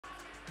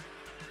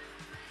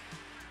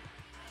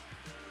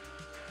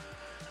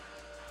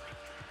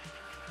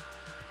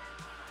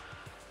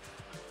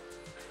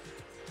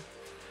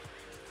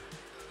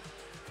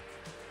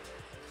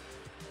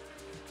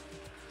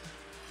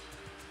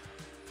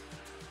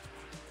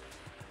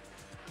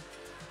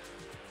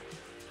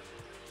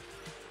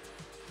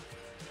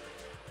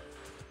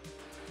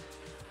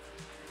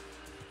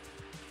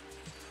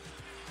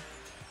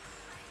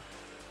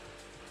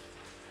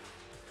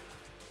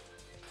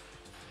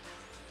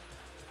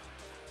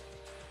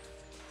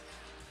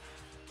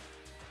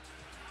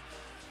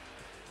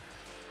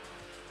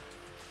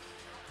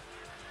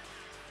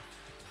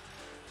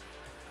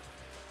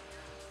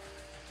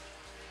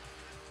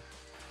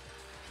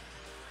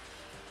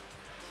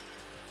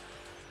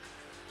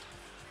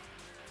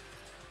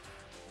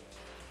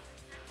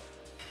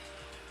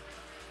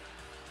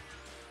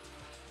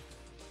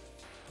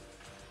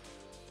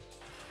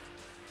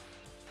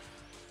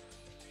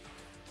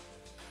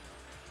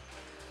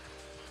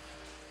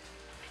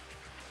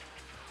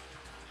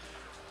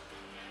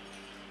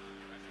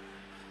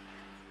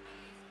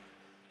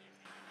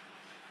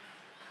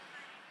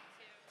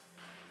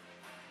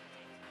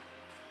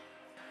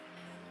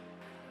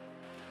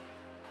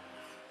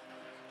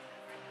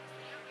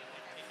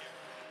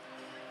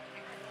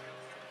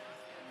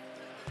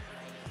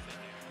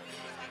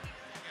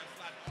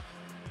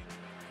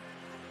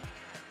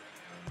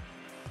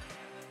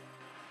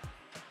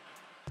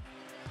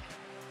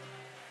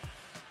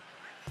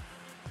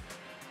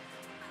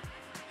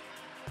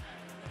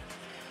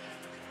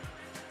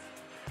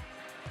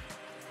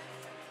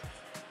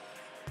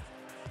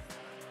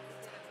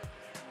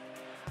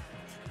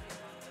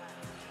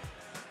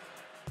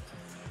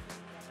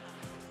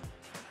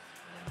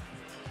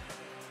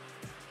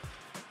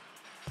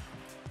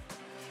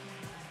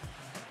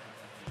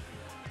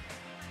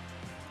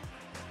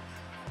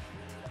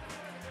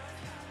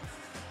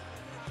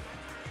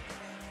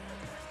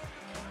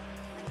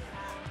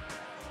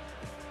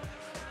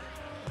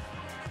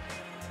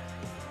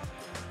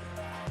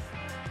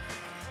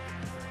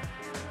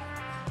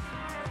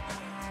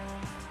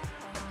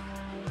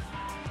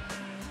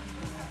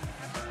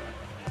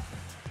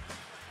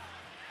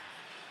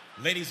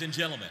Ladies and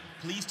gentlemen,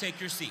 please take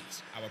your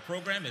seats. Our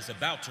program is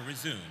about to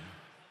resume.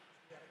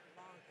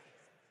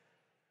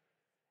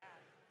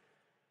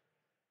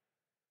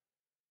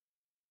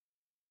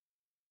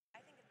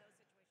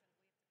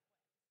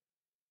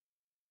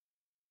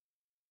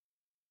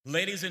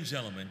 Ladies and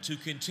gentlemen, to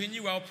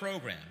continue our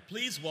program,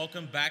 please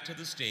welcome back to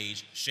the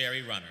stage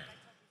Sherry Runner.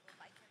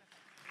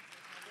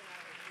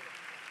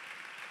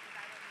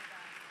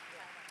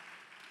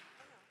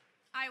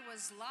 I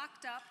was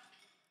locked up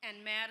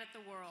and mad at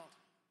the world.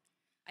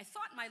 I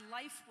thought my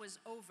life was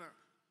over.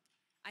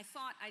 I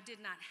thought I did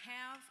not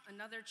have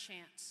another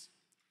chance.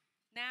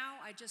 Now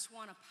I just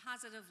want a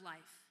positive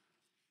life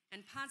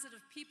and positive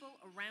people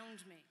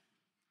around me.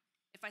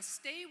 If I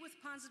stay with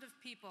positive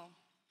people,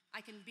 I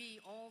can be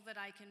all that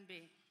I can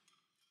be.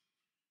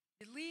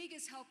 The League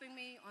is helping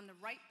me on the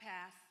right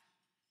path.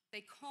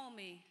 They call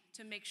me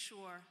to make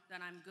sure that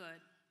I'm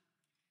good.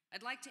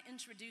 I'd like to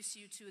introduce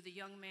you to the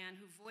young man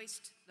who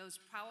voiced those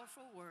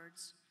powerful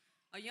words,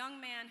 a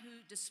young man who,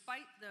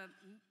 despite the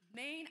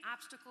main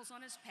obstacles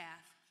on his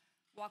path,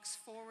 walks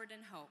forward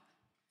in hope,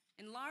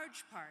 in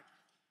large part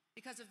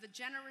because of the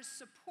generous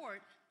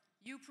support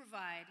you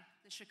provide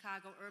the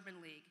Chicago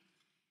Urban League.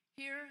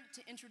 Here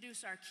to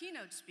introduce our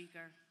keynote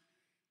speaker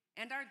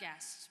and our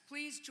guests,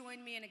 please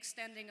join me in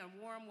extending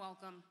a warm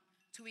welcome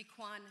to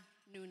Equan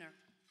Nooner.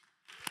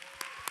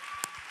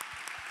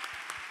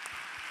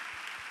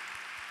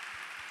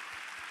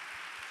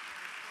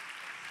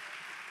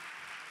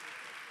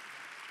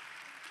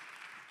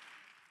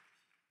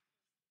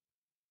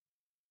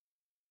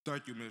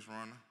 Thank you, Ms.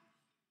 Runner.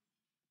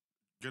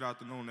 Good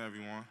afternoon,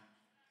 everyone.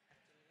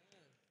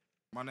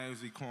 My name is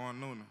Equan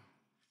Nooner.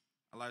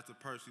 I'd like to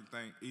personally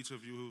thank each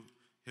of you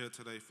here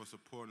today for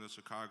supporting the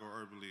Chicago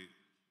Urban League.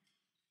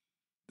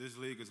 This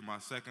league is my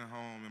second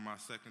home and my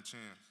second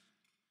chance.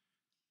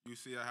 You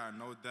see, I had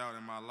no doubt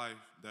in my life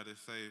that it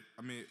saved.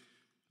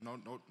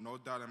 No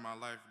doubt in my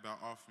life about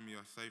offering me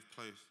a safe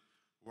place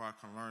where I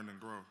can learn and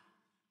grow.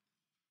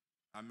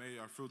 I made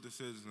a few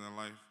decisions in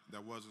life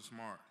that wasn't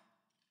smart,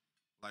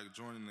 like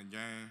joining the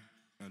gang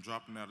and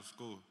dropping out of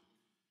school.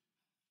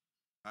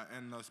 I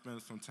ended up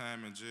spending some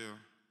time in jail,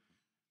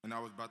 and I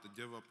was about to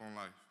give up on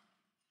life.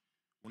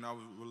 When I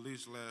was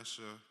released last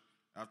year,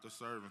 after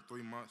serving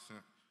 3 months,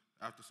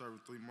 I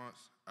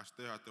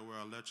still had to wear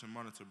a electric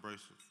monitor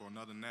bracelet for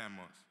another 9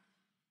 months.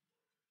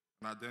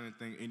 And I didn't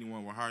think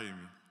anyone would hire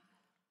me.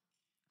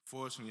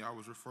 Fortunately, I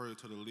was referred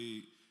to the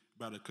league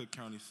by the Cook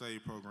County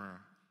SAVE program.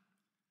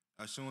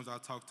 As soon as I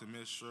talked to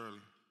Miss Shirley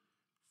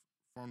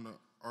from the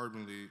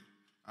Urban League,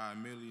 I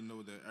immediately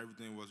knew that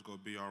everything was going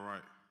to be all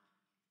right.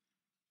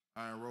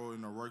 I enrolled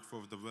in the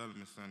Workforce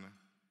Development Center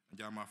and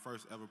got my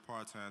first ever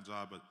part-time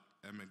job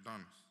at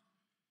McDonald's.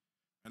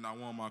 And I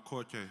won my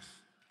court case.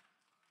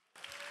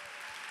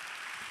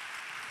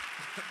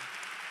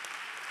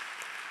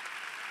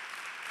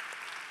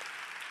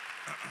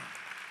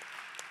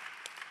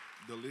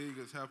 The league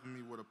is helping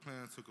me with a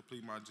plan to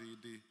complete my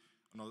GED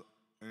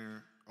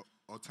and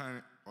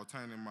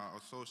obtaining my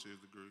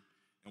associate's degree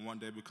and one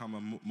day become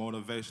a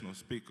motivational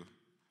speaker.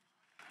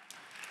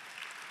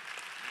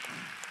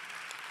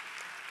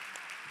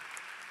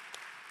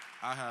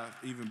 I have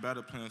even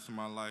better plans for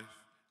my life,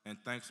 and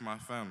thanks to my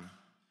family.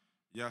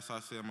 Yes, I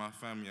said my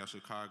family at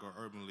Chicago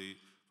Urban League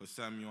for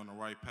setting me on the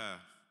right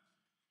path.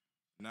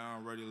 Now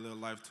I'm ready to live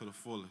life to the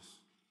fullest.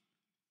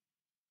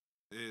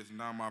 It is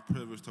now my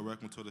privilege to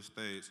welcome to the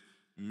stage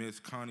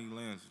Miss Connie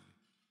Lindsey.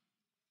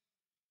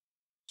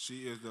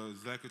 She is the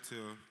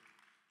Executive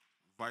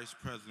Vice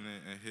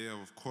President and Head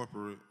of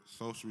Corporate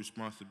Social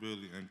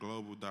Responsibility and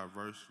Global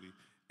Diversity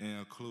and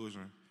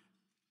Inclusion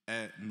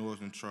at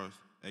Northern Trust,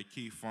 a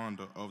key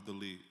founder of the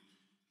league.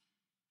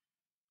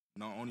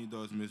 Not only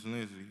does Ms.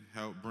 Lindsey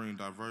help bring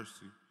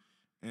diversity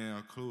and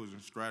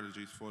inclusion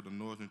strategies for the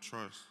Northern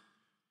Trust,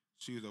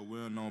 she is a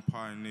well-known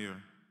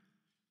pioneer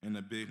in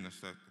the business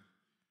sector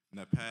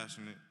and a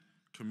passionate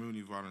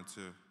community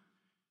volunteer.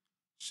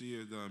 She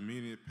is the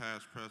immediate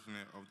past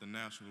president of the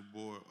National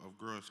Board of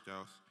Girl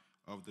Scouts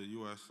of the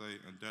USA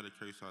and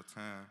dedicates her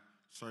time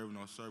serving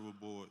on several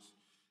boards,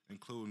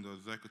 including the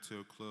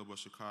Executive Club of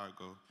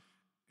Chicago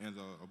and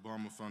the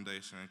Obama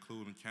Foundation,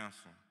 including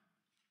council.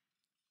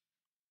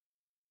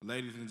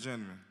 Ladies and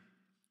gentlemen,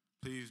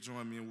 please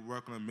join me in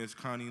welcoming Ms.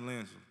 Connie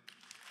Lindsey.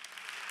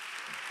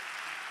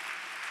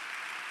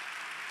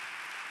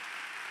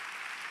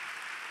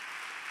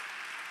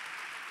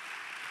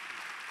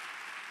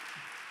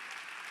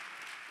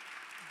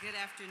 Good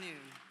afternoon.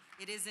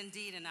 It is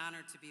indeed an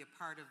honor to be a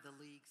part of the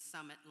League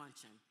Summit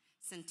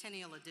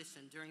Luncheon-Centennial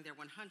edition during their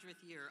 100th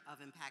year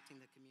of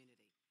impacting the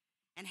community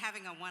and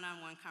having a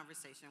one-on-one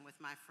conversation with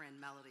my friend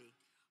Mellody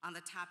on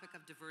the topic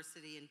of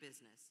diversity in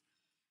business,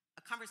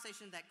 a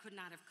conversation that could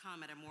not have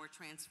come at a more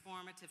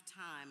transformative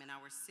time in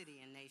our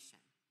city and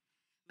nation.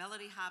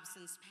 Mellody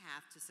Hobson's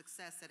path to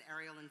success at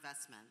Ariel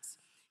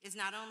Investments is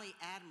not only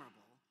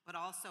admirable, but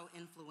also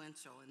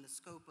influential in the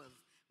scope of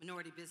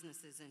minority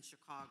businesses in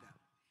Chicago.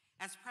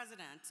 As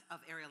president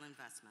of Ariel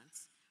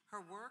Investments, her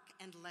work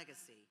and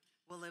legacy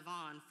will live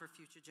on for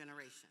future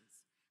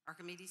generations.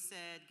 Archimedes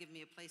said, "Give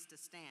me a place to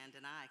stand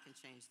and I can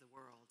change the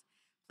world."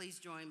 Please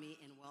join me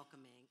in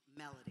welcoming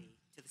Mellody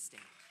to the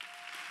stage.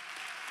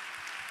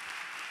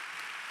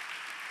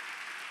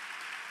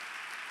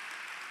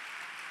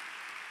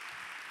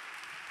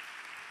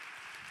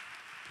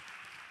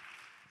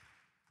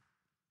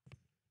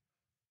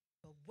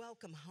 Well,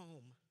 welcome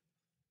home.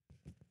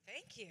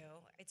 Thank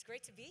you. It's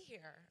great to be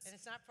here, and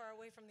it's not far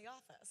away from the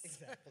office.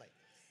 Exactly.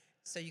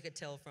 So you could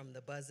tell from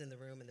the buzz in the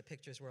room and the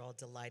pictures, we're all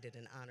delighted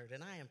and honored,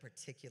 and I am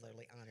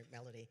particularly honored,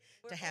 Mellody,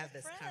 to have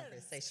this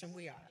conversation.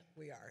 We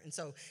are. And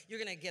so you're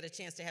going to get a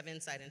chance to have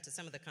insight into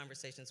some of the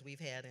conversations we've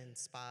had in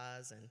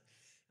spas and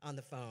on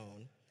the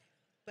phone.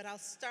 But I'll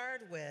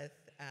start with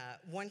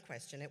one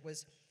question. It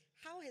was,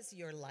 how has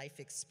your life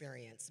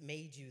experience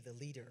made you the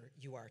leader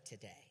you are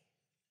today?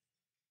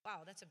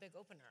 Wow, that's a big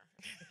opener.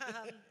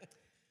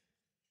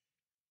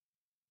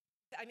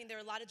 I mean, there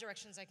are a lot of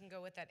directions I can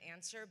go with that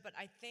answer, but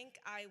I think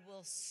I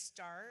will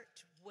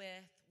start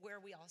with where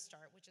we all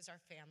start, which is our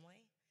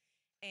family.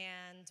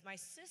 And my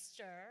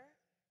sister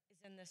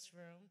is in this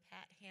room,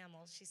 Pat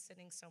Hamill. She's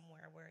sitting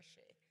somewhere. Where is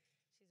she?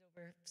 She's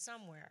over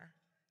somewhere.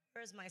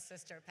 Where's my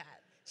sister,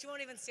 Pat? She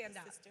won't even stand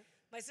up.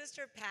 My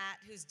sister, Pat,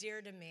 who's dear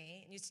to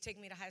me and used to take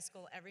me to high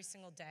school every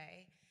single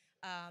day,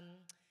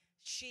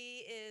 she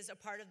is a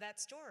part of that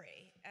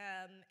story.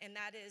 And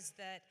that is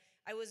that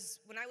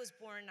when I was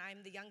born,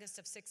 I'm the youngest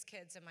of 6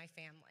 kids in my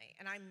family.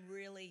 And I'm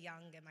really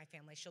young in my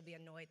family. She'll be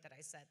annoyed that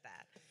I said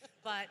that.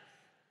 But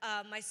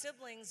my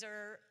siblings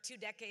are 2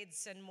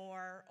 decades and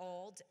more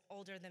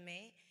older than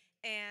me.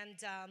 And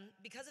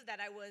because of that,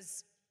 I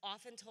was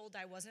often told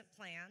I wasn't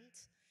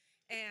planned.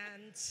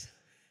 And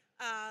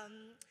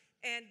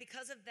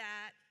because of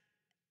that,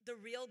 the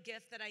real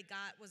gift that I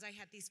got was I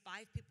had these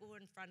 5 people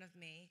in front of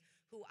me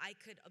who I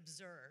could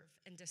observe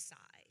and decide.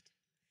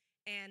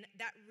 And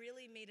that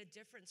really made a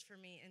difference for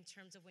me in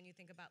terms of when you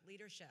think about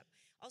leadership.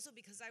 Also,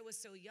 because I was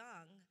so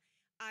young,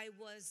 I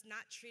was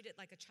not treated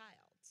like a child.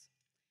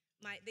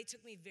 They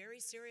took me very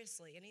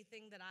seriously.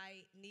 Anything that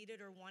I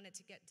needed or wanted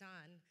to get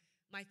done,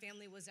 my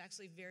family was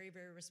actually very,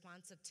 very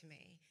responsive to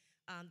me,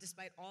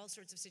 despite all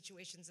sorts of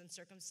situations and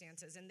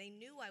circumstances. And they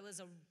knew I was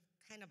a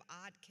kind of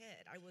odd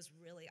kid. I was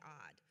really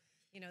odd.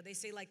 You know, they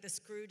say like the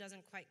screw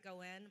doesn't quite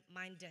go in.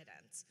 Mine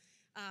didn't.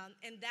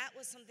 And that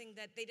was something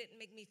that they didn't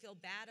make me feel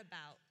bad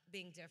about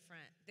being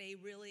different. They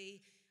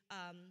really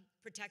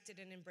protected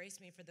and embraced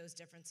me for those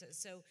differences.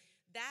 So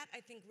that, I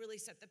think, really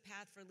set the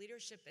path for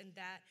leadership in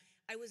that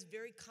I was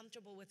very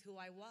comfortable with who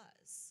I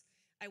was.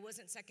 I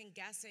wasn't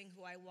second-guessing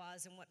who I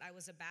was and what I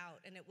was about.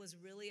 And it was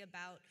really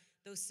about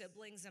those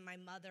siblings and my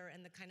mother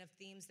and the kind of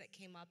themes that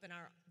came up in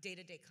our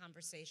day-to-day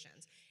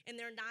conversations. And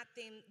there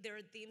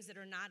are themes that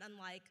are not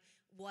unlike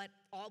what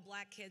all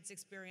Black kids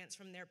experience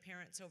from their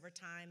parents over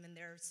time and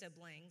their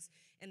siblings,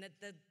 and that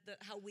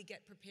how we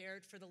get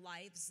prepared for the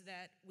lives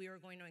that we are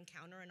going to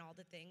encounter and all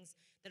the things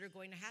that are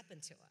going to happen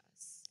to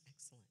us.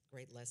 Excellent.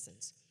 Great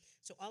lessons.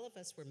 So all of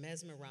us were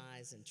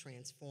mesmerized and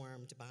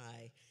transformed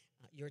by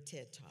your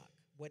TED Talk,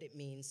 what it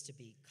means to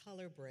be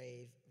color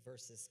brave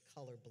versus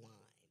color blind.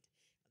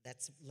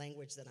 That's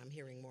language that I'm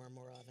hearing more and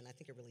more of, and I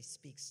think it really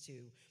speaks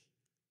to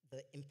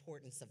the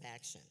importance of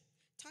action.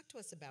 Talk to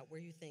us about where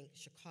you think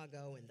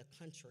Chicago and the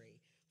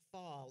country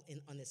fall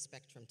on this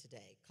spectrum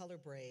today, color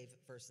brave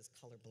versus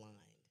color blind.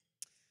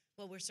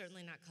 Well, we're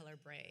certainly not color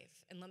brave,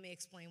 and let me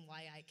explain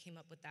why I came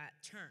up with that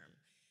term.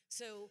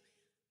 So,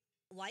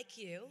 like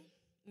you,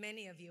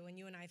 many of you, and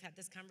you and I have had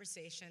this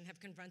conversation, have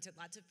confronted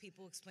lots of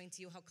people who explain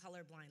to you how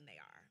colorblind they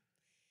are.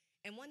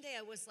 And one day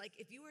I was like,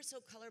 if you are so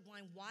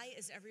colorblind, why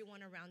is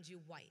everyone around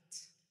you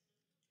white?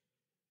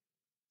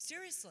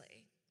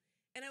 Seriously.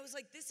 And I was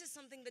like, this is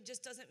something that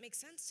just doesn't make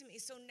sense to me.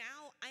 So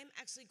now I'm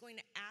actually going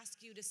to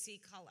ask you to see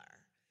color.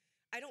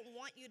 I don't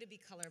want you to be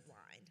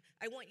colorblind.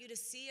 I want you to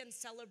see and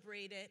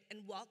celebrate it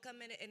and welcome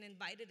it and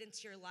invite it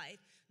into your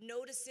life.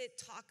 Notice it,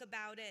 talk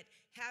about it,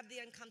 have the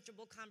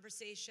uncomfortable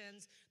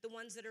conversations, the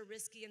ones that are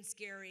risky and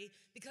scary,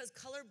 because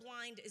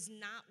colorblind is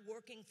not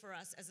working for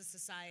us as a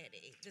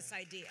society, this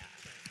idea.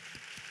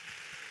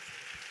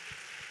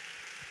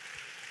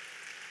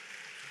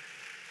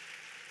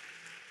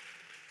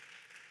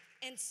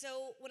 And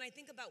so when I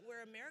think about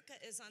where America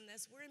is on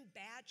this, we're in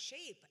bad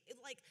shape.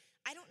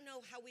 I don't know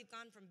how we've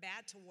gone from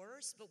bad to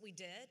worse, but we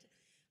did.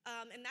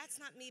 And that's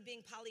not me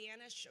being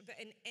Pollyannish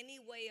in any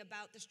way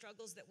about the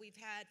struggles that we've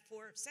had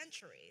for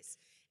centuries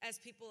as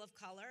people of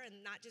color,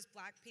 and not just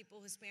Black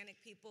people,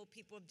 Hispanic people,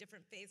 people of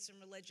different faiths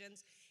and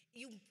religions.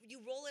 You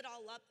roll it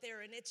all up there,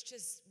 and it's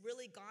just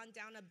really gone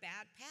down a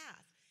bad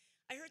path.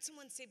 I heard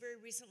someone say very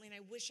recently, and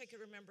I wish I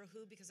could remember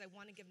who because I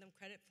want to give them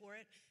credit for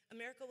it,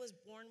 America was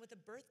born with a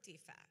birth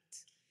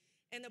defect.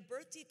 And a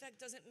birth defect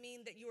doesn't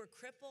mean that you are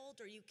crippled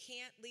or you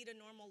can't lead a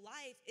normal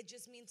life. It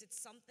just means it's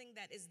something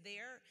that is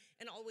there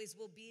and always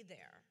will be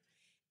there.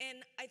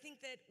 And I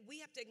think that we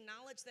have to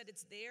acknowledge that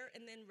it's there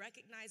and then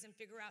recognize and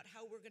figure out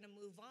how we're going to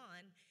move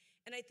on.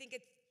 And I think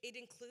it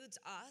includes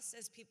us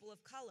as people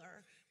of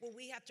color, where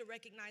we have to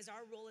recognize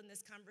our role in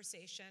this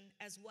conversation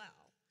as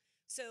well.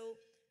 So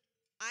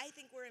I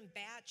think we're in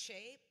bad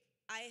shape.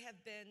 I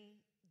have been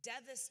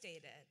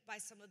devastated by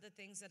some of the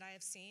things that I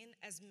have seen,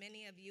 as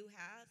many of you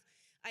have.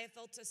 I have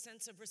felt a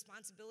sense of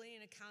responsibility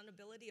and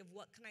accountability of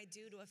what can I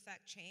do to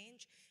affect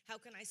change? How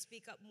can I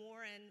speak up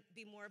more and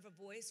be more of a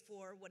voice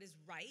for what is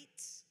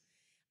right,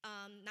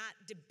 not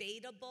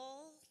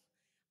debatable?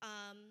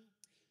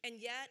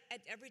 And yet, at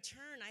every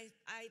turn,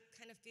 I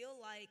kind of feel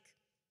like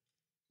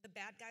the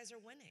bad guys are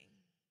winning.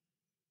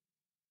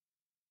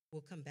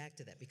 We'll come back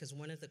to that, because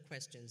one of the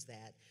questions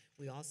that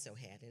we also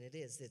had, and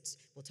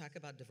we'll talk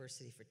about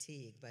diversity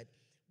fatigue, but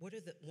what are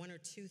the one or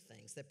two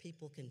things that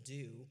people can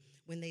do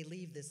when they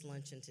leave this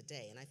luncheon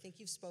today? And I think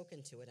you've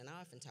spoken to it, and I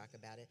often talk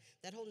about it,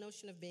 that whole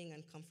notion of being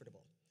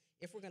uncomfortable.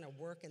 If we're going to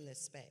work in this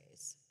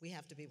space, we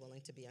have to be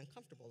willing to be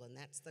uncomfortable, and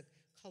that's the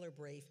color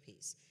brave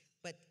piece.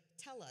 But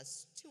tell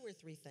us 2 or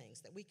 3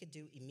 things that we could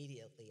do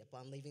immediately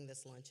upon leaving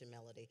this luncheon,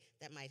 Mellody,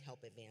 that might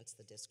help advance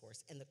the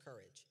discourse and the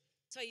courage.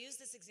 So I use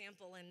this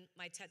example in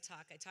my TED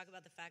Talk. I talk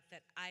about the fact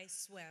that I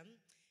swim,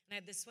 and I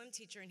have this swim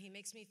teacher, and he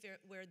makes me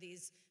wear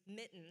these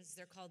mittens.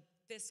 They're called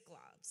fist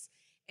gloves.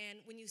 And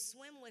when you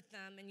swim with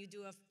them and you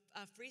do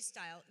a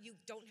freestyle, you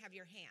don't have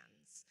your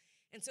hands.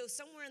 And so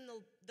somewhere in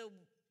the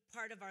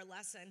part of our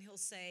lesson, he'll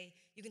say,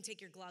 you can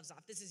take your gloves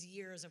off. This is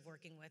years of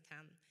working with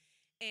him.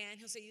 And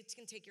he'll say, you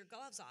can take your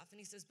gloves off. And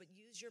he says, but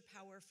use your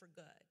power for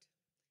good.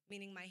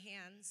 Meaning my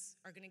hands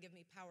are going to give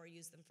me power,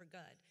 use them for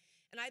good.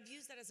 And I've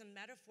used that as a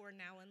metaphor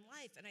now in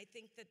life. And I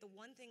think that the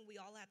one thing we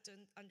all have to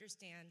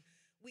understand,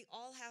 we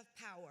all have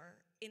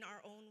power in our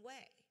own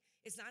way.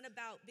 It's not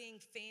about being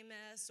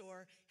famous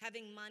or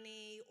having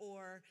money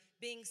or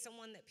being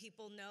someone that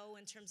people know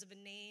in terms of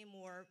a name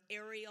or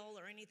Ariel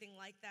or anything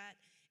like that.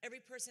 Every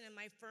person in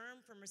my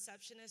firm, from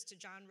receptionist to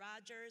John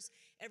Rogers,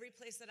 every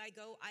place that I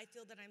go, I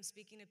feel that I'm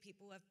speaking to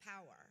people who have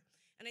power.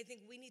 And I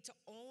think we need to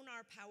own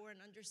our power and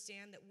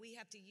understand that we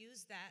have to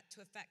use that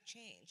to affect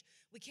change.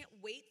 We can't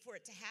wait for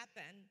it to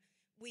happen.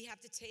 We have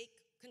to take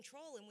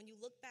control. And when you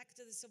look back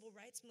to the civil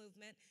rights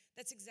movement,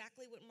 that's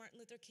exactly what Martin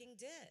Luther King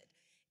did.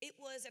 It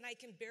was, and I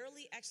can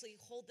barely actually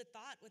hold the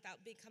thought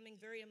without becoming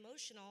very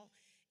emotional,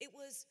 it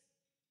was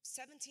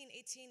 17,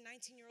 18,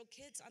 19-year-old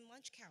kids on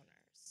lunch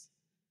counters.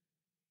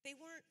 They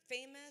weren't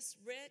famous,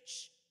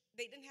 rich.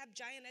 They didn't have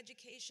giant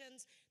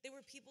educations. They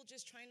were people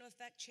just trying to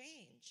affect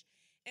change.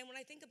 And when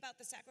I think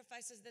about the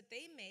sacrifices that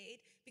they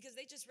made, because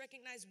they just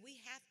recognized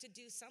we have to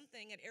do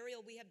something. At Ariel,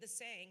 we have the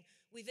saying,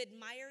 we've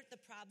admired the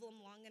problem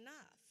long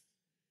enough.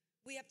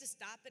 We have to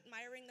stop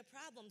admiring the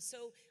problem.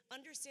 So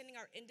understanding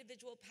our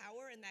individual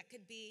power, and that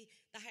could be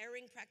the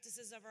hiring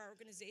practices of our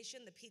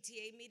organization, the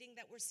PTA meeting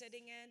that we're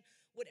sitting in,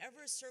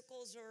 whatever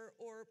circles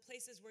or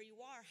places where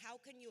you are, how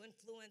can you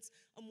influence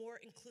a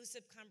more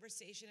inclusive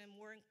conversation and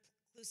more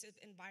inclusive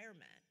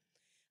environment?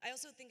 I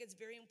also think it's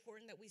very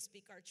important that we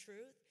speak our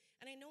truth.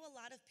 And I know a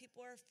lot of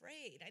people are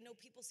afraid. I know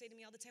people say to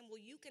me all the time, well,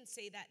 you can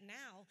say that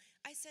now.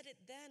 I said it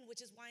then,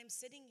 which is why I'm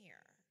sitting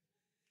here.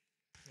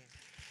 Yeah.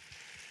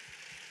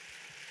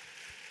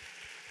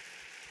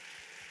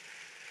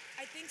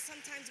 I think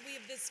sometimes we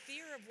have this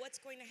fear of what's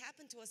going to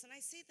happen to us. And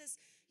I say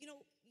this,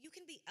 you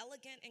can be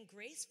elegant and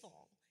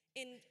graceful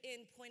in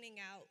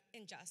pointing out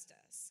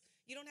injustice.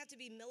 You don't have to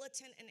be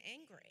militant and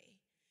angry.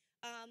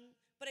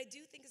 But I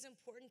do think it's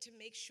important to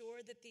make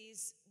sure that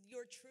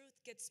your truth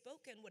gets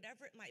spoken,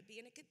 whatever it might be.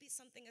 And it could be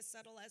something as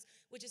subtle as,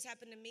 which has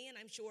happened to me, and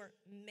I'm sure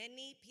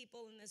many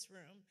people in this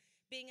room,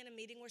 being in a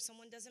meeting where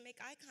someone doesn't make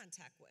eye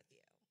contact with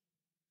you.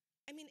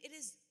 I mean, it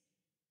is,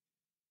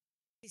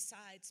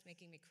 besides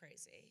making me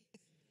crazy,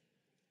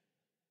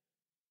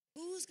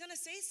 who's gonna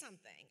say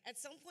something?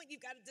 At some point, you've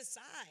got to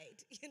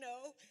decide,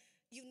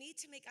 you need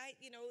to make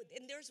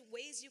and there's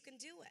ways you can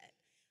do it.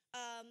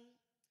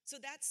 So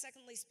that's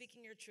secondly,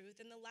 speaking your truth.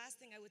 And the last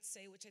thing I would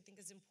say, which I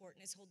think is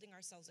important, is holding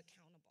ourselves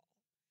accountable.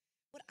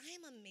 What I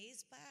am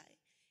amazed by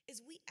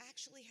is we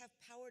actually have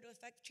power to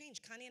affect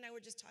change. Connie and I were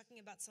just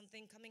talking about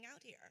something coming out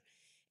here.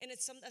 And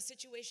it's a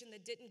situation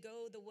that didn't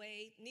go the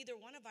way neither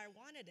one of us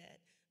wanted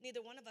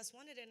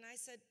it. And I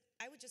said,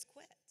 I would just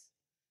quit.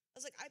 I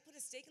was like, I put a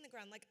stake in the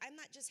ground. Like, I'm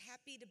not just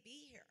happy to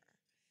be here.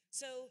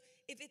 So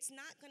if it's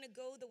not going to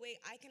go the way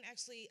I can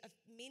actually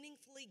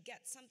meaningfully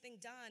get something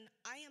done,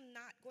 I am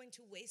not going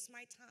to waste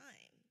my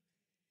time.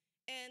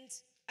 And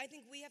I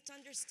think we have to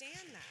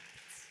understand that.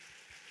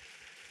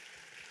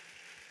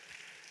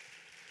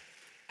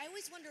 I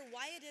always wonder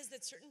why it is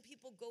that certain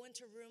people go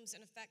into rooms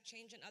and affect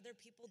change and other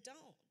people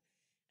don't.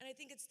 And I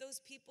think it's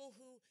those people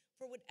who,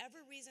 for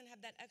whatever reason,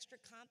 have that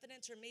extra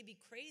confidence or maybe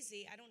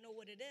crazy, I don't know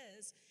what it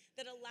is,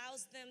 that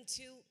allows them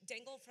to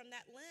dangle from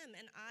that limb.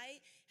 And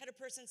I had a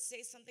person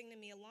say something to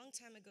me a long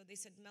time ago. They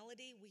said,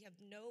 Mellody,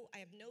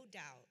 I have no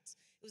doubts.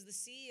 It was the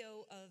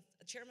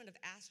chairman of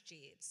Ask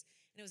Jeeves,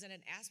 and it was at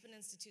an Aspen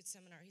Institute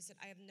seminar. He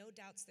said, I have no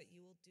doubts that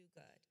you will do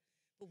good,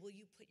 but will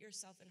you put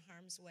yourself in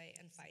harm's way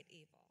and fight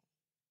evil?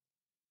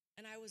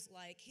 And I was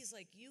like, he's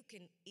like, you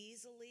can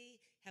easily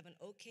have an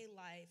okay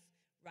life,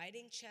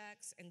 writing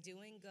checks and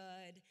doing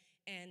good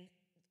and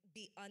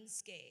be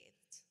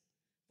unscathed,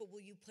 but will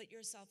you put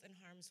yourself in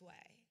harm's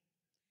way?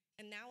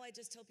 And now I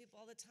just tell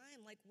people all the time,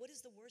 like, what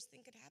is the worst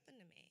thing could happen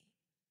to me?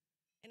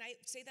 And I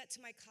say that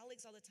to my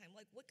colleagues all the time.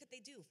 Like, what could they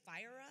do?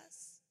 Fire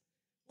us?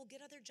 Well,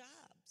 get other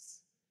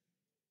jobs,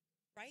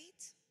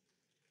 right?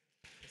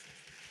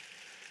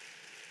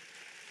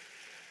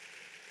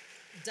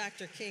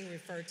 Dr. King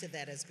referred to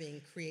that as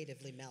being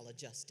creatively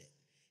maladjusted.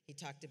 He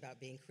talked about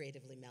being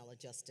creatively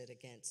maladjusted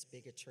against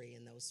bigotry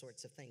and those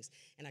sorts of things.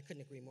 And I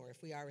couldn't agree more.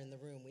 If we are in the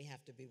room, we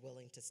have to be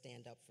willing to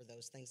stand up for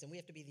those things. And we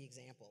have to be the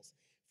examples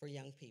for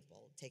young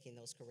people taking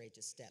those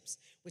courageous steps.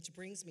 Which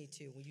brings me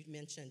to, when you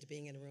mentioned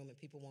being in a room and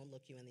people won't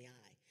look you in the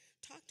eye,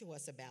 talk to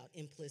us about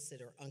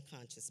implicit or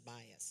unconscious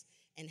bias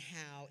and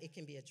how it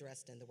can be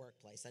addressed in the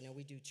workplace. I know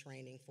we do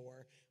training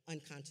for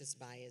unconscious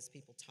bias.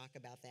 People talk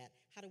about that.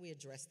 How do we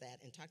address that?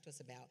 And talk to us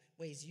about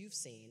ways you've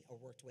seen or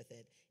worked with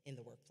it in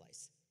the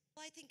workplace.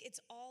 Well, I think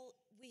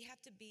we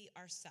have to be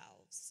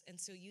ourselves. And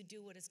so you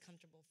do what is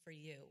comfortable for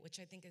you,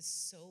 which I think is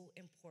so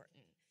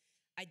important.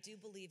 I do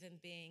believe in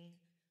being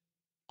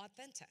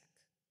authentic.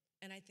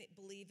 And I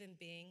believe in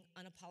being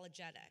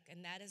unapologetic.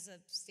 And that is a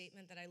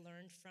statement that I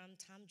learned from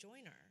Tom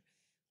Joyner.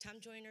 Tom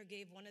Joyner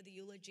gave one of the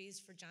eulogies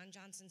for John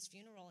Johnson's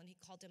funeral, and he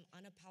called him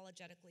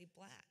unapologetically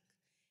black.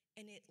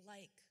 And it,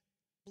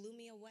 blew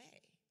me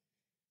away.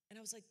 And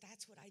I was like,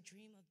 that's what I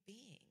dream of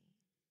being.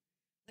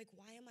 Like,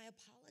 why am I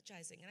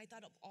apologizing? And I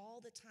thought of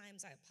all the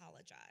times I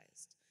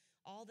apologized,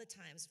 all the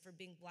times for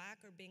being black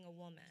or being a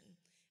woman.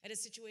 I had a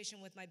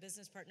situation with my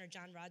business partner,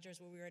 John Rogers,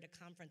 where we were at a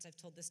conference. I've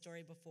told this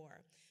story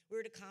before. We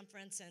were at a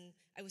conference, and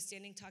I was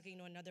standing talking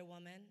to another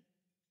woman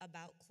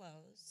about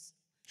clothes.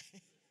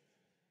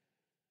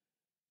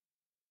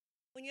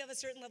 When you have a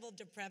certain level of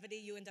depravity,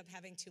 you end up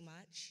having too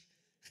much.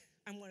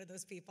 I'm one of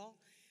those people.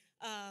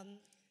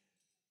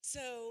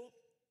 So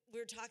we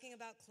were talking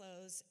about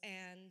clothes,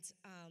 and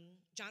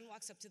John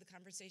walks up to the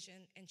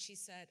conversation, and she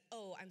said,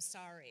 "Oh, I'm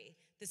sorry.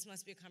 This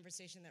must be a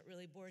conversation that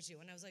really bores you."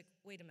 And I was like,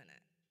 wait a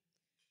minute.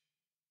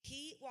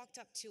 He walked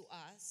up to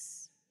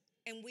us,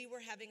 and we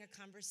were having a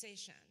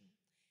conversation.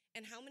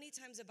 And how many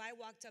times have I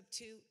walked up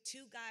to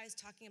two guys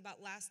talking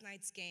about last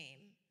night's game?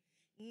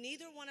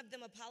 Neither one of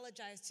them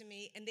apologized to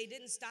me, and they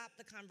didn't stop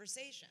the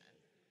conversation.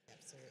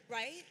 Absolutely.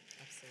 Right?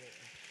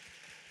 Absolutely.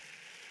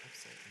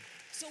 Absolutely.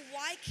 So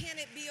why can't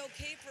it be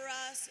okay for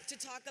us to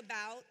talk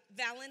about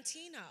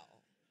Valentino?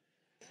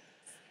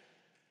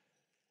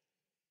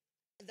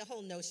 The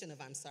whole notion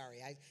of I'm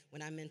sorry.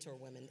 When I mentor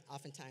women,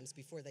 oftentimes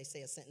before they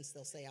say a sentence,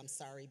 they'll say, "I'm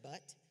sorry,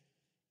 but."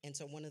 And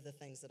so one of the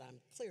things that I'm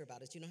clear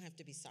about is you don't have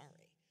to be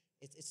sorry.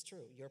 It's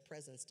true. Your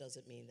presence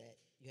doesn't mean that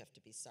you have to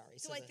be sorry.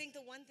 So I think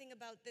the one thing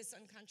about this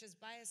unconscious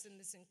bias and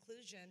this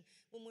inclusion,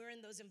 when we're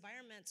in those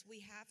environments, we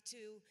have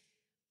to,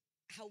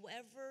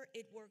 however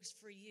it works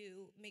for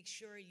you, make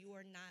sure you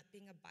are not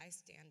being a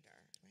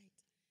bystander. Right.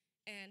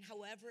 And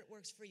however it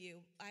works for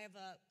you. I have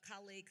a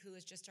colleague who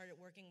has just started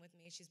working with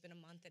me. She's been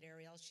a month at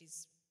Ariel.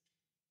 She's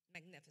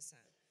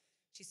magnificent.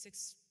 She's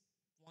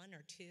 6'1"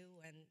 or 2"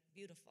 and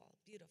beautiful,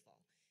 beautiful.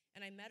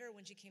 And I met her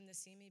when she came to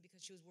see me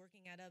because she was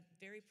working at a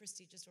very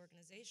prestigious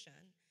organization,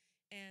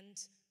 and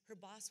her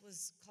boss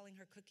was calling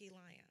her cookie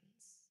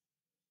lions.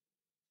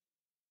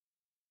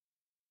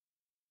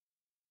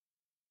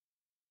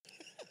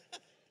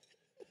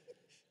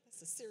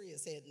 That's a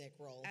serious head neck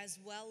roll. As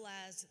well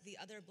as the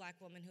other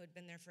black woman who had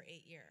been there for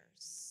 8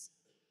 years.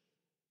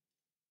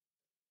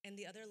 And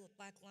the other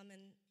black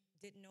woman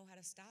didn't know how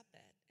to stop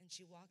it. And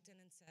she walked in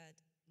and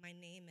said, "My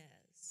name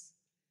is."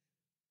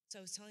 So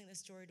I was telling this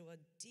story to a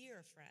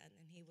dear friend,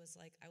 and he was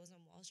like, "I was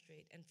on Wall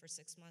Street, and for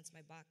 6 months,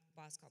 my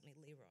boss called me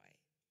Leroy."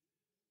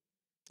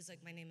 He's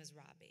like, "My name is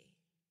Robbie."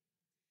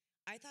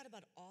 I thought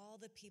about all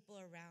the people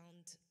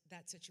around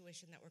that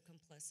situation that were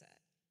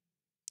complicit.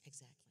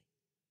 Exactly.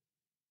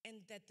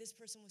 And that this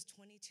person was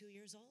 22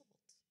 years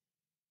old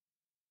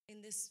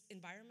in this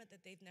environment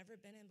that they've never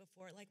been in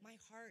before. Like, my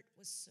heart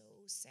was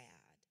so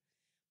sad.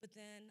 But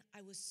then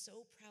I was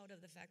so proud of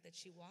the fact that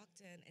she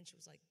walked in and she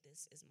was like,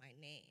 "This is my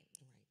name."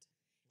 Right.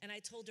 And I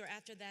told her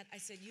after that, I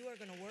said, "You are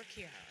going to work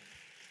here."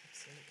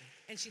 Absolutely.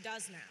 And she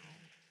does now.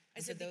 I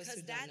And said, for those because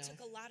who don't that know-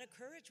 took a lot of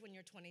courage when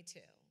you're 22.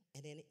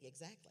 And then,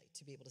 exactly,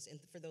 to be able to, and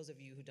for those of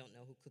you who don't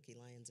know who Cookie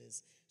Lyons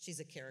is, she's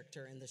a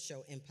character in the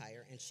show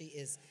Empire, and she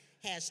is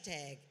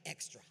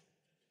 #extra.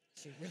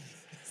 She really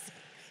is.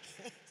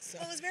 So,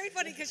 Well, it was very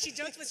funny because she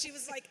joked with, she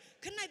was like,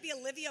 "Couldn't I be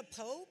Olivia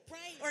Pope?"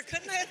 Right. Or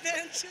couldn't I have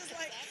been, she was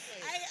like,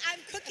 Exactly. I'm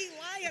Cookie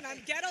Lion,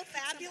 I'm ghetto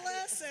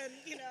fabulous, and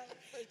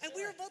and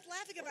we were sure. both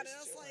laughing about it. And I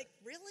was sure. like,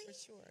 really? For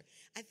sure.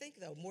 I think,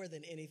 though, more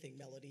than anything,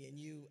 Mellody, and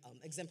you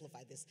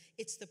exemplify this,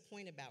 it's the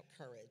point about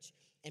courage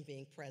and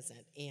being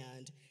present.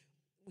 And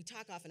we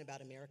talk often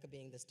about America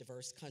being this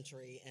diverse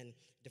country and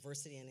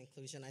diversity and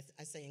inclusion.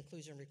 I say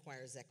inclusion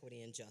requires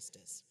equity and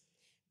justice.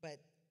 But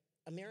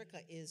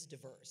America is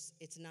diverse.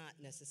 It's not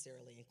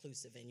necessarily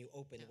inclusive, and you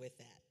open with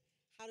that.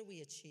 How do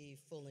we achieve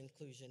full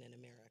inclusion in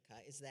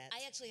America? Is that...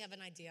 I actually have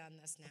an idea on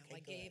this now.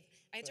 Okay,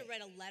 I had to good.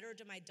 write a letter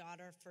to my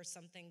daughter for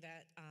something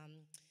that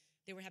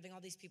they were having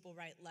all these people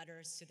write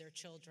letters to their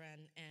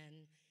children,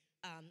 and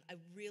I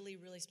really,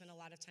 really spent a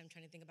lot of time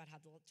trying to think about how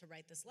to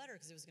write this letter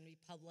because it was going to be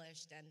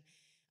published. And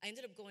I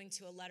ended up going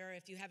to a letter.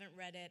 If you haven't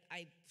read it,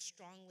 I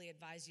strongly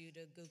advise you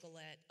to Google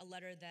it. A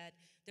letter that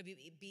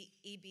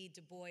W.E.B.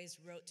 Du Bois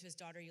wrote to his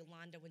daughter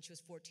Yolanda when she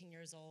was 14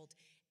 years old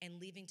and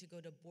leaving to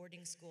go to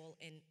boarding school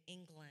in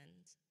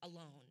England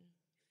alone.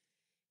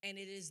 And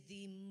it is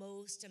the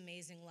most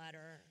amazing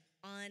letter,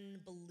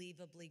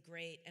 unbelievably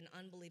great and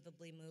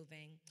unbelievably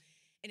moving.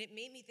 And it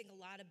made me think a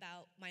lot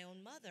about my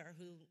own mother,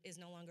 who is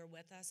no longer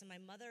with us. And my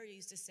mother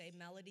used to say,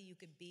 Mellody, you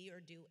could be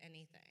or do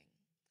anything.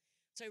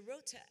 So I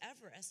wrote to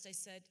Everest, I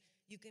said,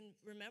 you can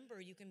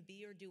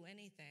be or do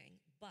anything,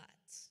 but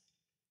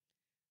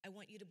I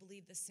want you to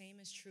believe the same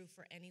is true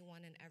for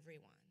anyone and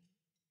everyone.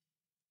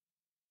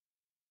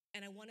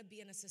 And I want to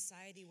be in a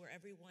society where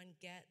everyone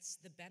gets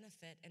the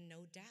benefit and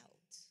no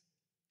doubt.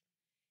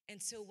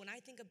 And so when I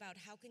think about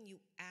how can you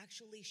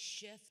actually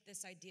shift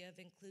this idea of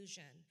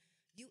inclusion,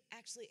 you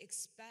actually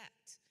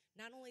expect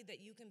not only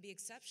that you can be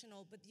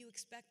exceptional, but you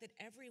expect that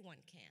everyone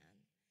can.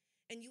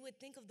 And you would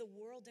think of the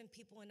world and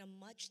people in a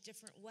much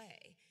different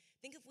way.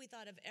 Think if we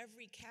thought of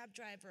every cab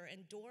driver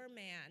and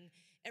doorman,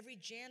 every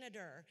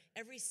janitor,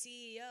 every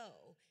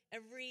CEO,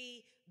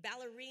 every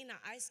ballerina,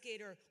 ice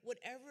skater,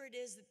 whatever it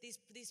is that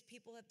these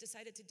people have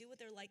decided to do with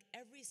their life,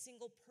 every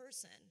single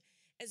person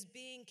as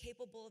being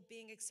capable of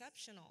being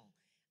exceptional.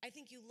 I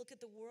think you look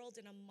at the world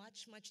in a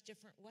much, much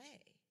different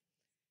way.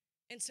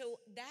 And so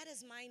that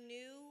is my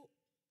new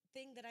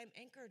thing that I'm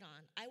anchored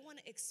on. I want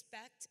to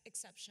expect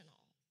exceptional.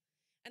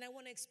 And I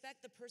want to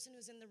expect the person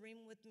who's in the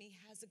room with me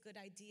has a good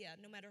idea,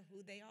 no matter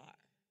who they are.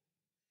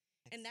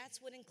 And that's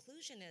what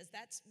inclusion is.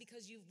 That's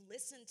because you've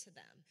listened to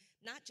them,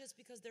 not just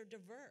because they're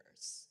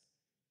diverse.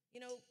 You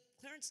know,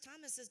 Clarence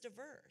Thomas is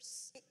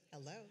diverse.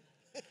 Hello.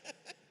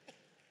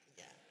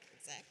 Yeah,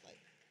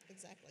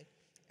 exactly.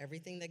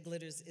 Everything that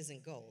glitters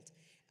isn't gold.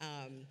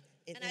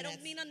 And I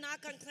don't mean a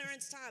knock on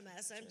Clarence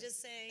Thomas. I'm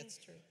just saying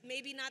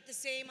maybe not the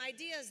same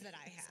ideas that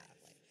I have.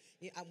 Exactly.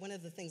 Yeah, one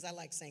of the things I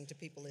like saying to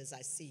people is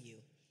I see you,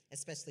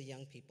 especially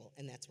young people,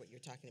 and that's what you're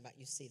talking about.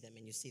 You see them,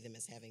 and you see them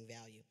as having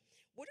value.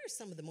 What are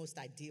some of the most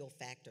ideal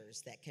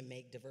factors that can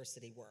make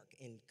diversity work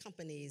in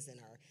companies, in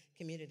our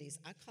communities?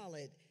 I call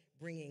it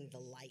bringing the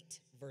light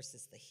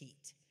versus the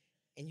heat.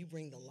 And you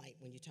bring the light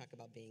when you talk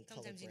about being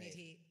color brave. Sometimes you need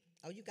heat.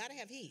 Oh, you got to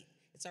have heat.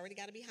 It's already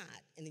got to be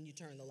hot, and then you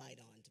turn the light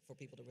on for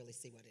people to really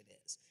see what it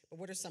is. But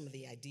what are some of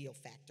the ideal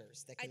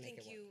factors that can make it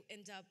work? I think you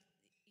end up,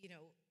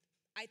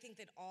 I think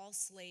that all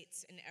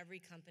slates in every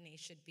company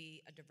should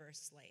be a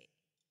diverse slate.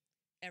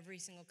 Every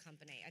single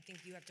company. I think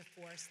you have to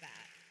force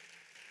that.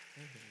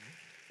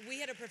 Mm-hmm. We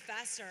had a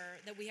professor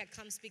that we had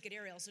come speak at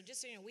Ariel. So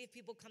just so you know, we have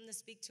people come to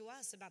speak to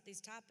us about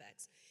these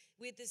topics.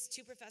 We had these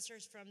two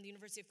professors from the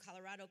University of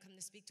Colorado come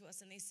to speak to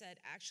us, and they said,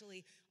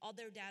 actually, all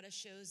their data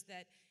shows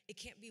that it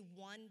can't be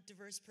one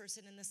diverse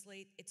person in the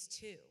slate, it's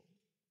two.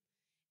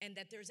 And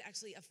that there's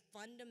actually a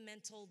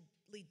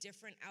fundamentally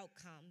different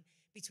outcome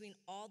between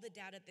all the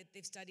data that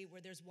they've studied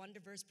where there's one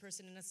diverse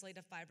person in a slate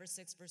of 5 or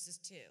 6 versus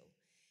 2.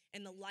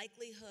 And the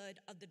likelihood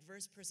of the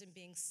diverse person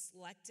being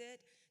selected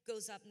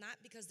goes up not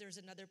because there's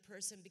another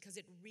person, because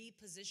it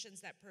repositions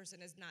that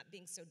person as not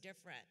being so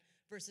different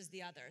versus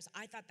the others.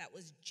 I thought that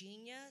was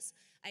genius.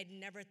 I'd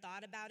never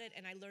thought about it,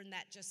 and I learned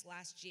that just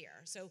last year.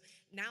 So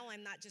now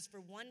I'm not just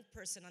for one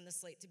person on the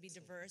slate to be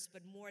diverse,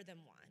 but more than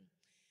one.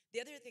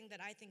 The other thing that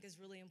I think is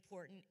really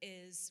important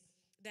is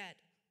that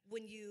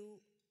when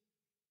you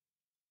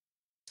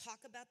talk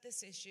about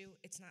this issue,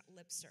 it's not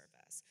lip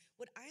service.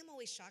 What I'm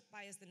always shocked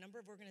by is the number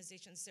of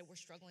organizations say we're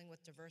struggling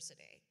with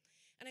diversity.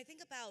 And I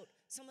think about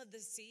some of the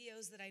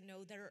CEOs that I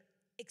know that are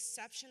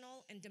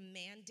exceptional and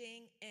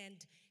demanding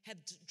and have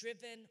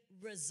driven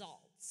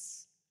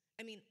results.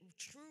 I mean,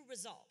 true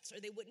results, or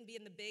they wouldn't be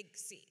in the big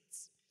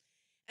seats.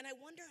 And I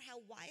wonder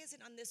why is it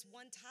on this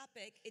one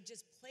topic, it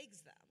just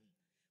plagues them?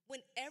 When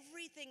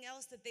everything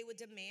else that they would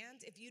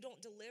demand, if you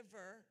don't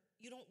deliver,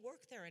 you don't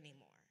work there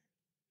anymore.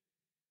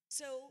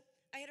 So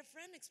I had a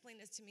friend explain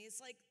this to me. It's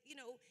like,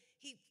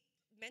 he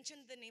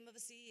mentioned the name of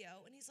a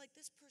CEO, and he's like,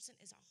 this person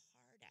is a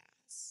hard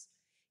ass.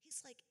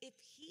 He's like, if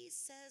he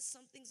says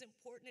something's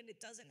important and it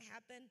doesn't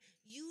happen,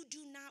 you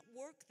do not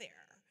work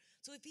there.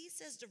 So if he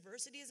says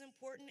diversity is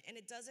important and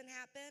it doesn't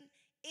happen,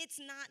 it's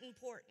not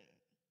important.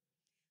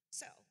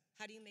 So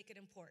how do you make it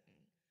important?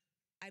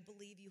 I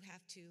believe you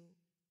have to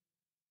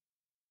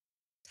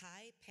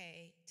tie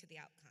pay to the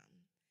outcome.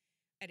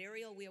 At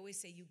Ariel, we always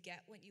say you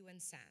get what you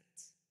incent.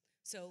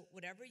 So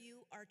whatever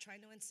you are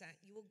trying to incent,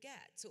 you will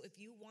get. So if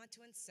you want to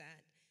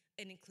incent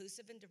an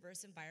inclusive and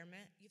diverse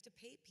environment, you have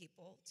to pay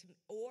people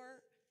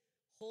or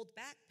hold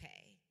back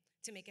pay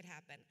to make it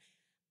happen.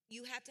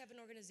 You have to have an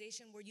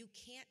organization where you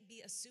can't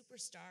be a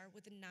superstar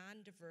with a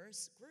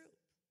non-diverse group,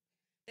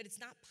 that it's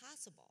not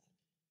possible.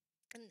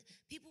 And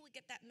people would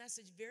get that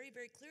message very,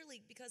 very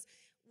clearly because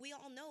we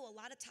all know a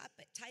lot of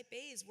type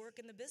A's work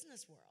in the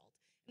business world.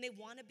 And they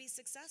want to be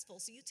successful.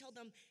 So you tell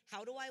them,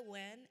 how do I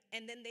win?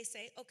 And then they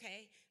say,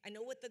 okay, I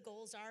know what the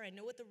goals are. I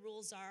know what the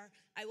rules are.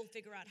 I will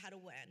figure out how to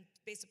win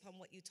based upon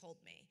what you told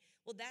me.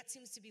 Well, that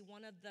seems to be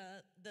one of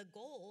the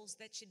goals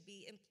that should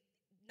be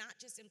not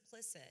just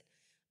implicit,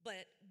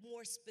 but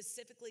more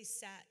specifically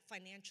set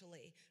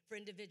financially for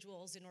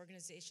individuals and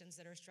organizations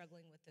that are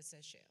struggling with this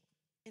issue.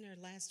 In our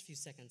last few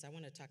seconds, I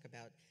want to talk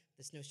about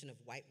this notion of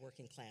white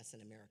working class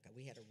in America.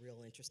 We had a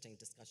real interesting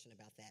discussion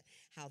about that,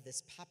 how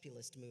this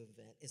populist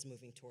movement is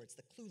moving towards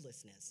the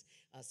cluelessness,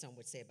 some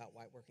would say, about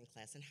white working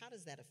class, and how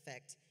does that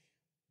affect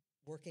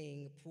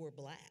working poor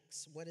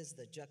blacks? What is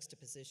the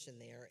juxtaposition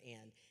there,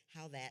 and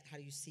how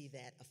do you see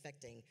that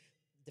affecting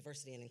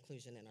diversity and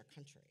inclusion in our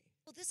country?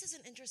 Well, this is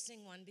an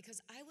interesting one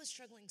because I was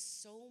struggling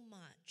so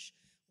much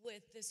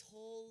with this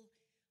whole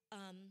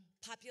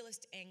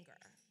populist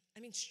anger. I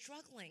mean,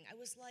 struggling. I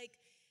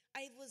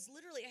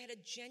had a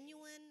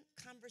genuine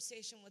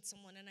conversation with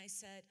someone, and I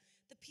said,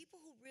 the people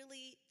who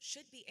really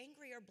should be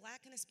angry are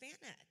Black and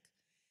Hispanic.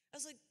 I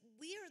was like,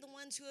 we are the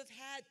ones who have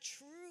had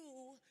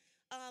true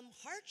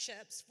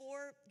hardships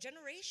for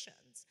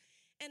generations.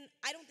 And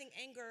I don't think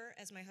anger,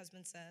 as my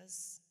husband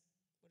says,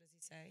 what does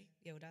he say,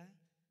 Yoda?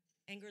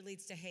 Anger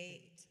leads to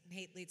hate, and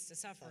hate leads to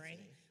suffering.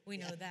 We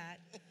know that.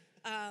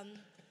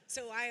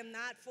 So I am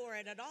not for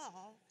it at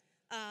all.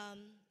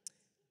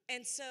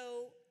 And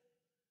so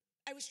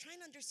I was trying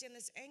to understand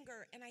this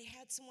anger, and I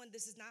had someone,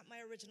 this is not my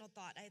original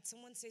thought, I had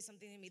someone say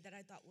something to me that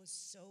I thought was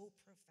so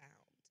profound.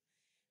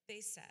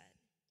 They said,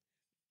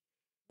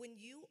 when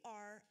you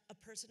are a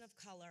person of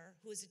color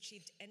who has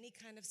achieved any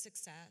kind of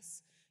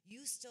success,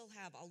 you still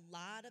have a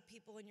lot of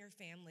people in your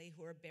family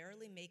who are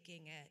barely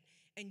making it,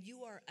 and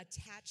you are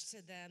attached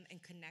to them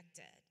and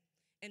connected.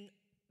 And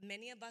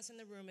many of us in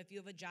the room, if you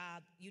have a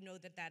job, you know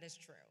that that is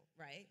true,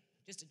 right?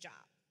 Just a job.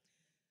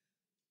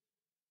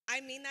 I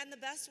mean that in the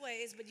best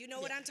ways, but you know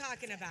what I'm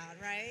talking about,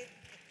 right?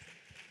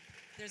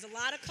 There's a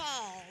lot of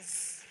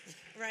calls,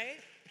 right?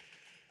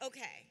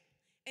 Okay.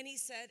 And he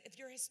said, if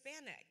you're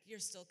Hispanic, you're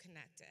still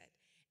connected.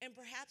 And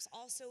perhaps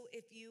also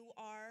if you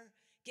are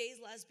gay,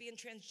 lesbian,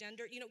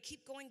 transgender,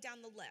 keep going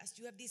down the list.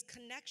 You have these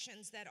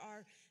connections that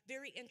are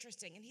very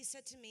interesting. And he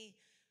said to me,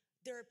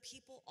 there are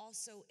people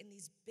also in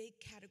these big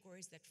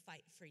categories that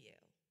fight for you.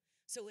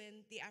 So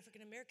in the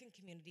African American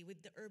community, we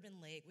have the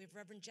Urban League, we have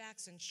Reverend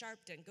Jackson,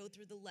 Sharpton, go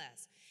through the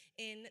list.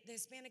 In the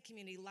Hispanic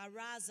community, La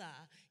Raza,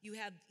 you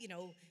have,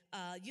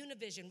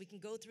 Univision, we can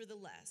go through the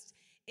list.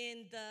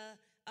 In the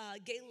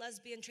gay,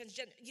 lesbian,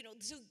 transgender,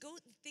 so go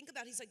think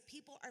about it. He's like,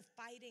 people are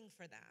fighting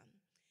for them.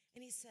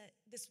 And he said,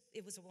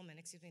 it was a woman,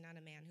 not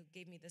a man, who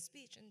gave me this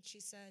speech, and she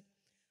said,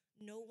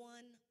 no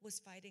one was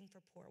fighting for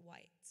poor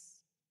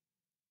whites.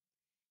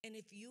 And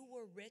if you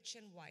were rich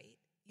and white,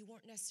 you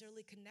weren't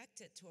necessarily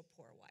connected to a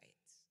poor white.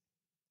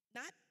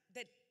 Not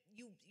that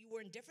you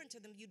were indifferent to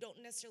them, you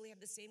don't necessarily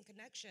have the same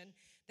connection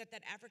that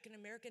African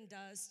American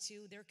does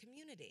to their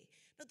community.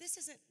 No, this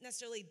isn't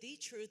necessarily the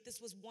truth,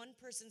 this was one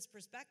person's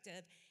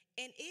perspective,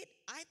 and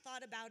I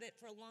thought about it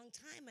for a long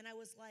time, and I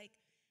was like,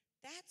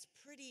 that's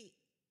pretty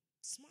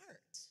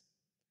smart.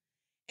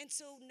 And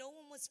so no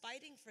one was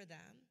fighting for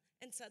them,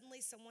 and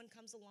suddenly someone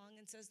comes along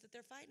and says that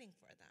they're fighting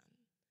for them,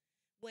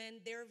 when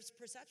their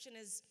perception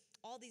is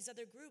all these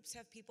other groups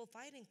have people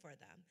fighting for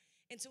them.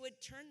 And so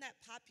it turned that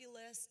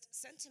populist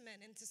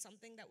sentiment into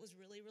something that was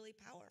really, really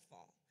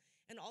powerful,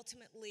 and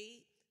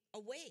ultimately a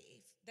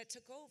wave that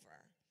took over.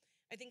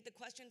 I think the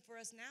question for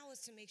us now is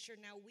to make sure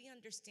now we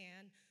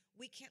understand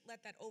we can't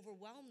let that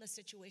overwhelm the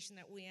situation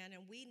that we're in,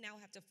 and we now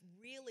have to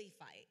really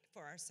fight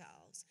for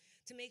ourselves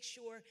to make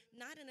sure,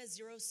 not in a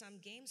zero-sum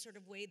game sort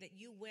of way that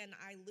you win,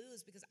 I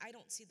lose, because I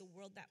don't see the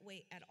world that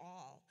way at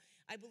all.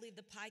 I believe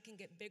the pie can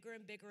get bigger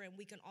and bigger, and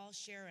we can all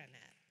share in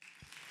it.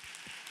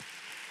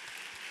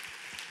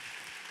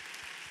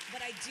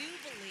 But I do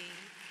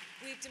believe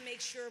we have to make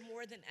sure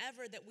more than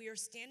ever that we are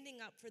standing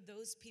up for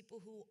those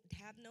people who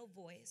have no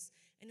voice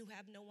and who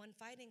have no one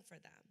fighting for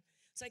them.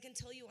 So I can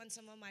tell you, on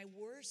some of my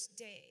worst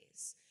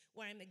days,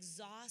 where I'm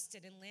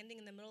exhausted and landing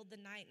in the middle of the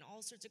night and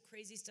all sorts of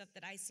crazy stuff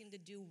that I seem to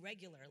do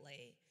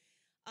regularly,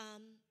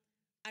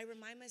 I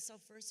remind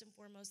myself first and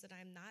foremost that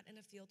I'm not in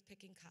a field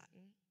picking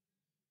cotton.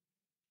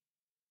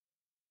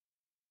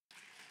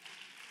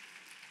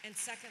 And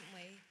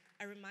secondly,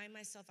 I remind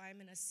myself I'm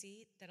in a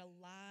seat that a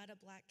lot of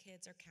black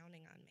kids are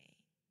counting on me.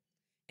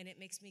 And it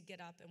makes me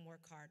get up and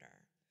work harder.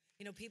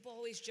 People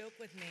always joke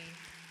with me,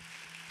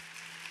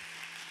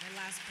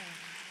 my last point,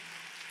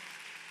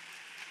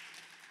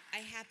 I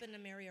happened to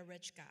marry a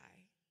rich guy.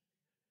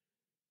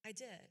 I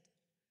did.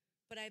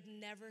 But I've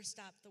never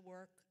stopped the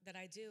work that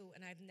I do,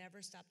 and I've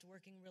never stopped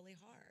working really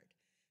hard,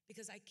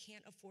 because I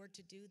can't afford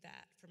to do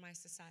that for my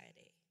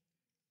society.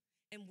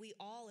 And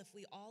if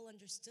we all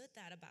understood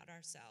that about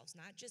ourselves,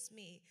 not just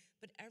me,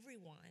 but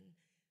everyone,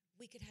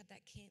 we could have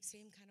that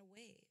same kind of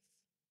wave.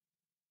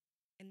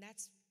 And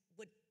that's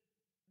what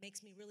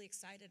makes me really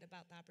excited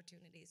about the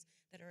opportunities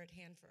that are at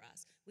hand for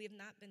us. We have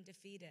not been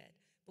defeated,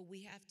 but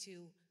we have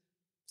to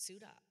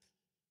suit up.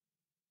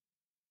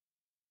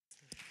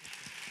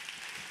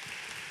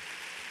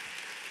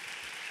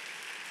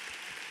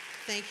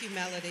 Thank you,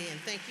 Mellody, and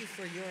thank you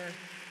for your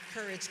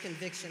courage,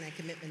 conviction, and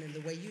commitment in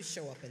the way you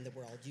show up in the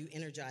world. You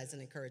energize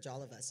and encourage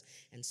all of us.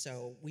 And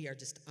so we are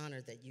just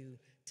honored that you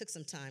took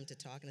some time to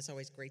talk, and it's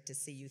always great to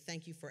see you.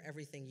 Thank you for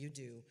everything you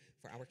do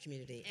for our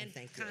community, and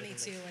thank you, Connie, Urban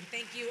too, League. and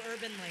thank you,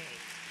 Urban League.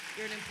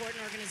 You're an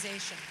important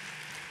organization.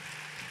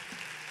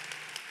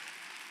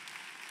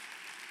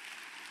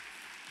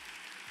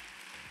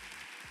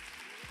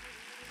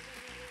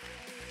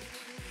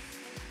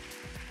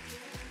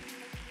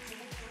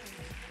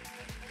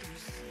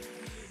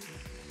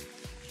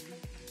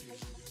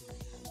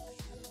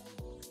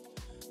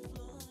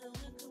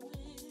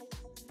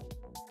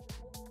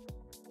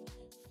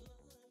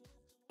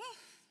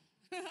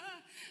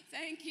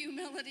 Thank you,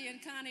 Mellody and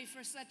Connie,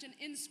 for such an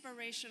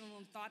inspirational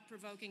and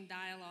thought-provoking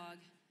dialogue.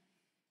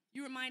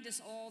 You remind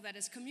us all that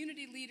as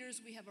community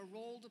leaders, we have a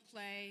role to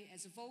play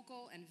as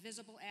vocal and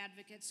visible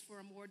advocates for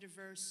a more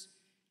diverse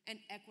and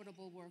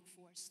equitable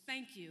workforce.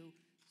 Thank you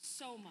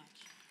so much.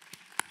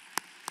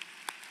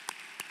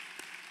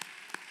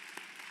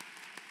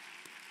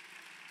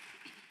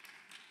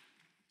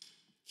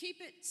 Keep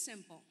it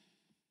simple.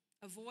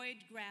 Avoid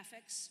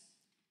graphics.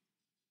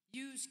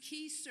 Use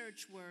key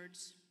search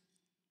words.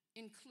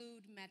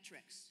 Include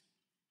metrics.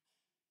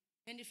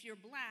 And if you're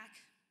Black,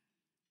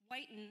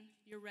 whiten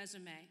your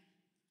resume.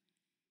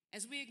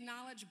 As we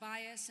acknowledge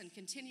bias and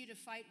continue to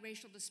fight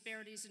racial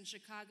disparities in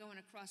Chicago and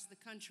across the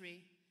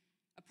country,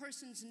 a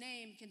person's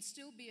name can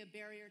still be a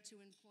barrier to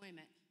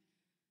employment.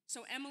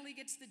 So Emily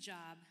gets the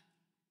job,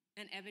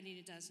 and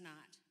Ebony does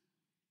not.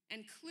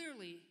 And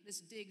clearly,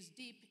 this digs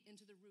deep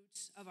into the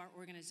roots of our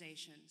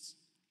organizations.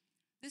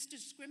 This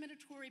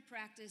discriminatory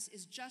practice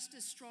is just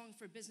as strong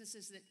for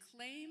businesses that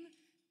claim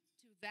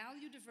to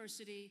value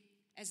diversity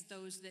as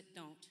those that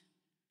don't.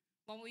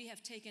 While we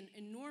have taken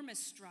enormous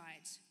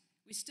strides,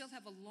 we still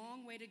have a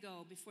long way to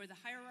go before the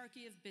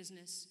hierarchy of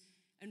business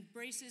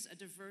embraces a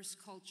diverse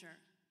culture.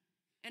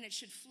 And it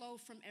should flow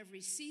from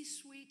every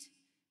C-suite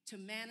to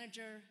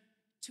manager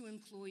to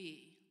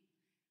employee.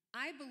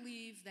 I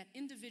believe that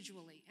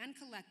individually and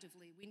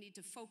collectively, we need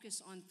to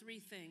focus on three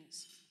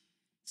things.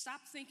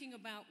 Stop thinking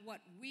about what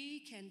we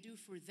can do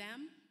for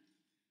them,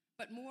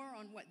 but more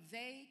on what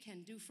they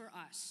can do for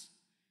us.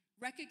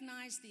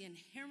 Recognize the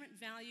inherent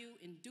value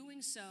in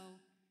doing so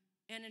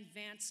and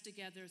advance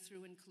together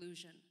through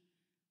inclusion.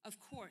 Of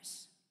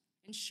course,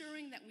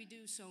 ensuring that we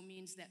do so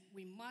means that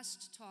we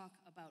must talk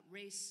about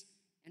race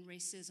and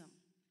racism.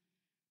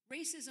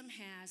 Racism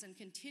has and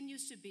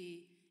continues to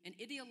be an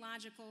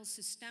ideological,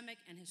 systemic,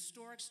 and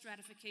historic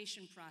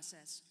stratification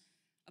process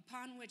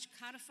upon which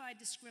codified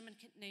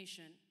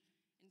discrimination,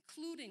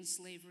 including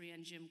slavery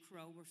and Jim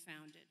Crow, were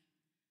founded.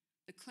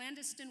 The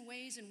clandestine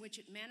ways in which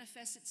it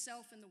manifests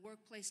itself in the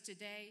workplace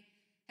today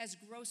has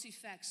gross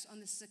effects on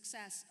the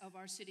success of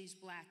our city's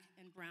Black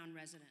and brown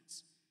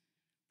residents.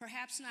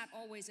 Perhaps not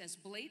always as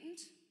blatant,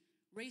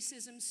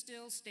 racism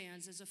still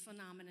stands as a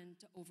phenomenon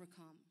to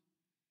overcome.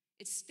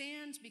 It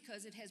stands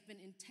because it has been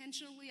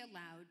intentionally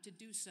allowed to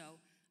do so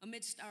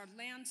amidst our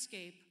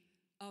landscape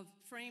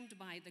framed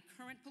by the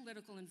current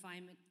political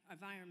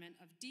environment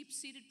of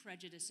deep-seated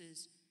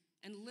prejudices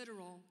and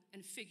literal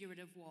and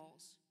figurative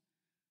walls.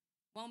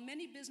 While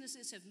many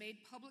businesses have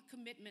made public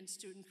commitments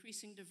to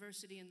increasing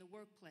diversity in the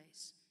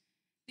workplace,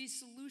 these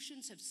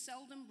solutions have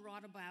seldom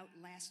brought about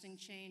lasting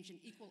change and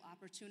equal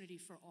opportunity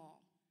for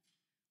all.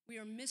 We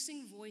are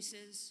missing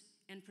voices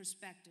and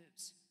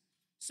perspectives.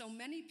 So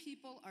many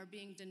people are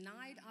being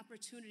denied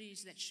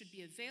opportunities that should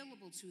be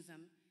available to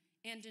them,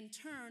 and in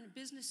turn,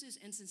 businesses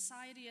and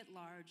society at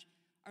large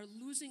are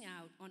losing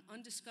out on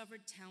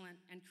undiscovered talent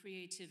and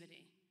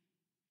creativity.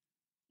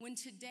 When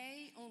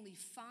today only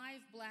 5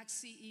 Black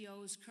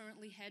CEOs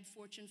currently head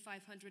Fortune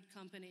 500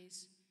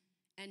 companies,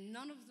 and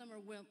none of them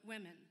are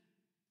women,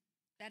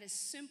 that is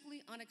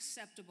simply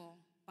unacceptable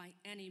by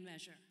any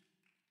measure.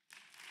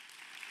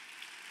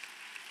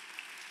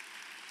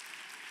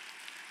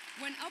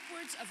 When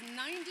upwards of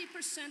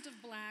 90% of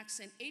Blacks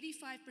and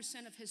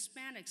 85% of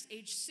Hispanics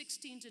aged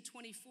 16 to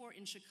 24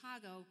 in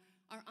Chicago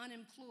are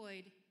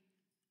unemployed,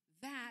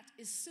 that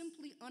is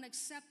simply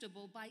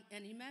unacceptable by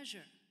any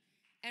measure.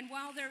 And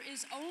while there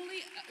is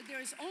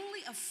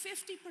only a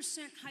 50%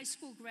 high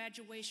school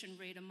graduation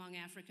rate among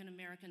African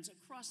Americans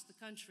across the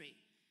country,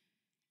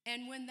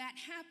 and when that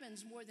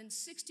happens, more than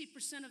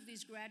 60% of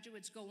these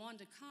graduates go on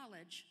to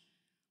college,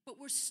 but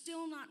we're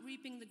still not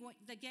reaping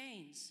the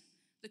gains.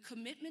 The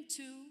commitment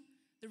to,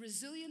 the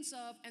resilience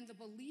of, and the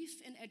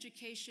belief in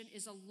education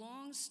is a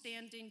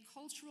long-standing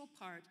cultural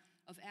part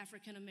of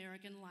African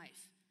American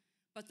life.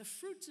 But the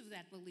fruits of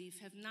that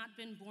belief have not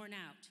been borne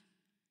out.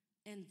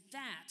 And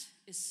that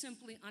is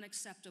simply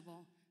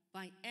unacceptable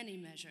by any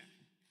measure.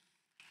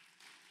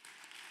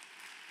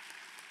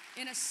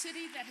 In a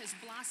city that has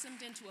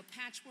blossomed into a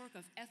patchwork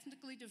of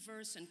ethnically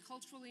diverse and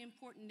culturally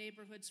important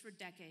neighborhoods for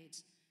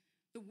decades,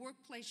 the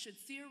workplace should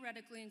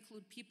theoretically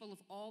include people of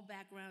all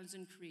backgrounds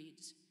and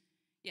creeds.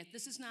 Yet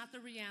this is not the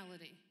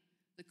reality.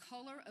 The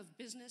color of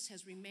business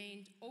has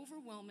remained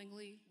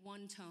overwhelmingly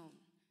one tone.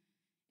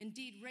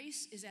 Indeed,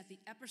 race is at the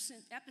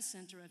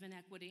epicenter of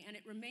inequity, and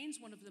it remains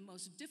one of the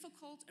most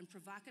difficult and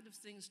provocative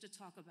things to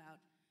talk about.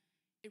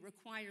 It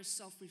requires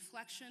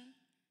self-reflection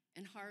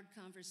and hard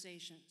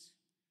conversations.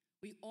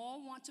 We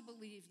all want to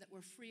believe that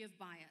we're free of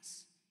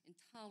bias,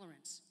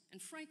 intolerance,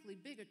 and frankly,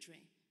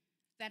 bigotry.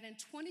 That in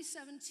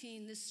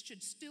 2017, this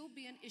should still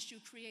be an issue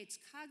creates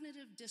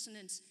cognitive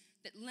dissonance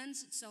that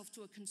lends itself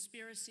to a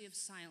conspiracy of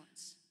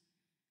silence.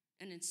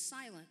 And in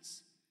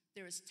silence,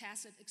 there is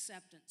tacit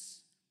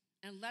acceptance.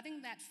 And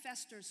letting that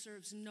fester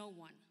serves no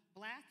one,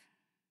 black,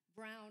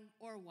 brown,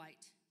 or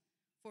white.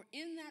 For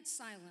in that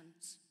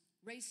silence,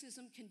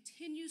 racism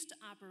continues to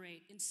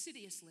operate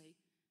insidiously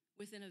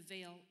within a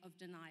veil of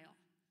denial.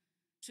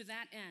 To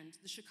that end,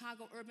 the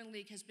Chicago Urban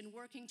League has been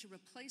working to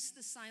replace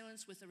the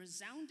silence with a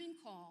resounding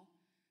call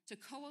to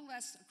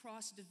coalesce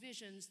across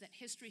divisions that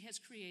history has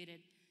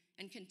created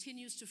and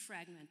continues to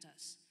fragment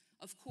us.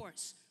 Of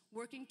course,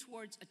 working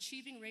towards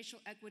achieving racial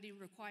equity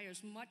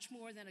requires much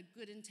more than a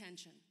good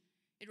intention.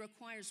 It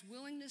requires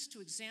willingness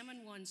to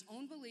examine one's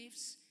own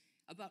beliefs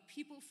about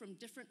people from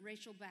different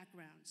racial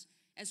backgrounds,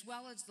 as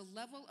well as the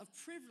level of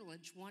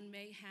privilege one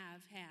may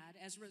have had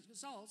as a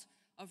result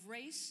of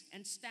race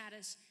and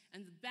status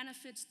and the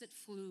benefits that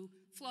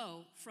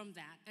flow from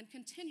that and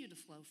continue to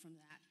flow from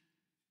that.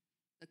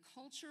 The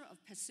culture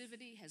of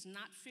passivity has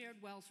not fared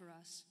well for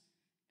us,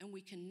 and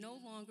we can no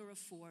longer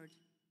afford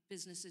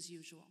business as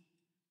usual.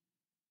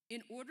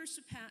 In order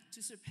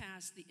to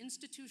surpass the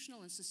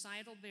institutional and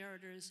societal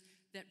barriers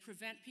that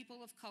prevent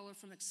people of color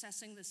from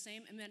accessing the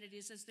same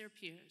amenities as their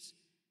peers,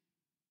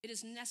 it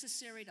is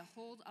necessary to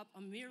hold up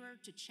a mirror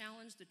to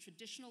challenge the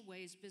traditional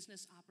ways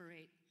business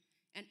operate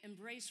and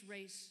embrace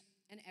race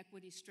and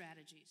equity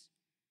strategies.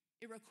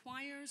 It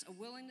requires a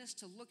willingness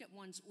to look at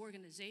one's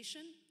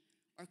organization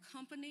or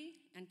company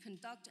and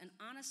conduct an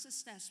honest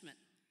assessment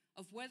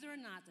of whether or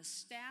not the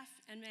staff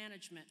and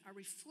management are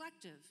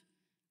reflective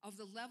of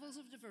the levels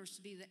of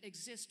diversity that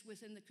exist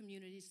within the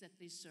communities that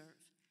they serve.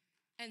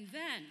 And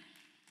then,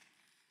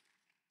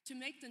 to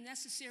make the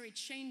necessary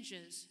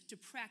changes to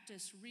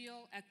practice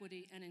real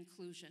equity and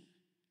inclusion.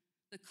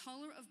 The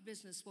color of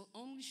business will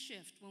only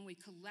shift when we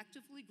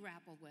collectively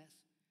grapple with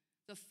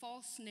the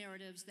false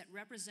narratives that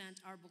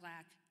represent our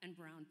Black and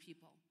brown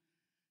people.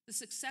 The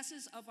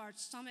successes of our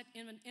summit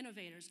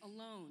innovators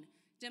alone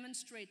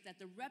demonstrate that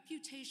the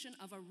reputation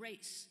of a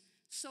race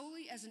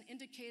solely as an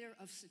indicator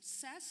of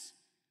success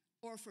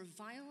or for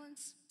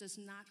violence does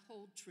not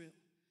hold true.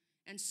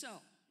 And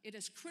so, it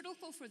is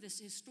critical for this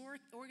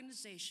historic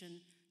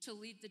organization to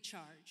lead the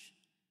charge.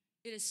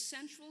 It is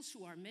central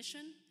to our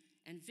mission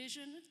and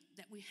vision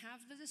that we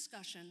have the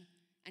discussion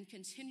and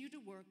continue to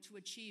work to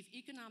achieve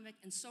economic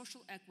and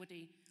social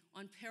equity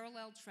on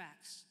parallel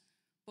tracks,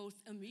 both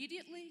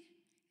immediately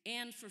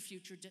and for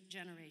future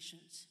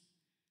generations.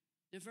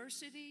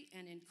 Diversity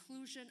and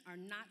inclusion are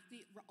not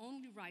the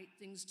only right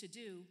things to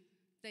do,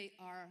 they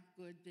are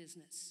good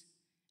business.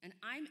 And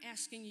I'm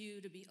asking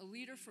you to be a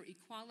leader for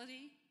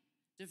equality,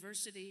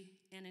 diversity,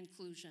 and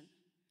inclusion.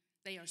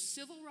 They are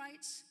civil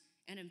rights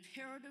and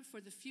imperative for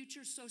the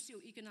future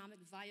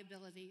socioeconomic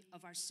viability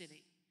of our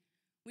city.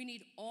 We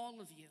need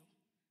all of you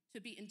to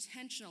be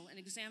intentional in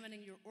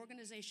examining your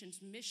organization's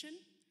mission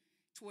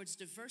towards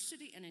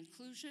diversity and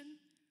inclusion,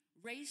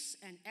 race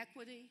and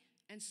equity,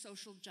 and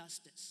social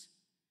justice.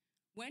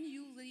 When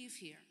you leave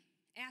here,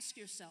 ask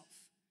yourself,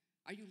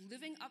 are you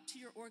living up to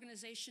your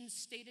organization's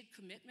stated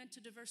commitment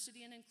to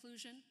diversity and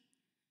inclusion?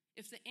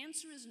 If the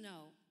answer is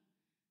no,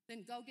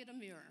 then go get a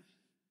mirror.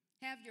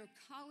 Have your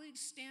colleagues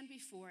stand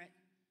before it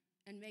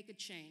and make a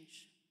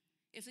change.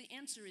 If the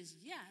answer is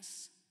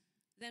yes,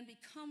 then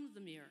become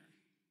the mirror,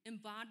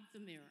 embody the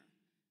mirror,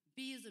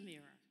 be the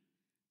mirror,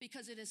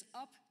 because it is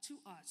up to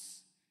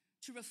us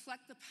to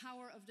reflect the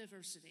power of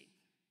diversity.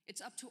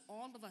 It's up to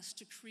all of us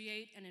to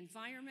create an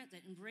environment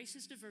that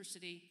embraces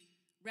diversity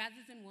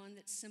rather than one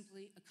that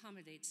simply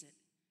accommodates it.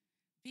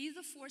 Be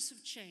the force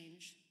of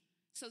change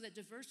so that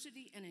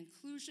diversity and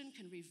inclusion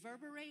can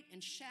reverberate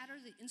and shatter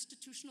the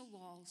institutional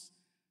walls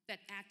that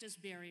act as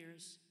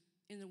barriers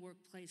in the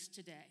workplace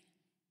today.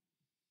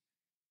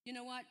 You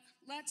know what?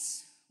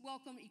 Let's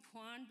welcome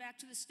Equan back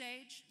to the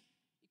stage.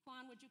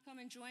 Equan, would you come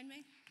and join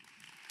me?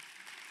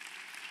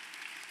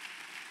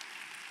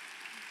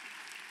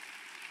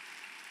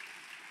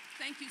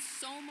 Thank you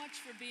so much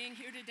for being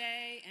here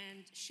today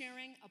and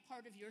sharing a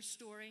part of your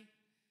story.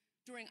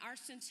 During our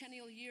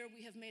centennial year,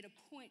 we have made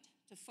a point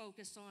to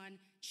focus on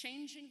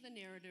changing the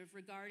narrative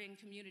regarding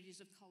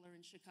communities of color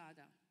in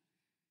Chicago.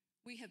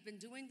 We have been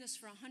doing this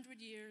for 100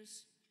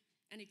 years,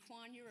 and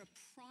Equan, you're a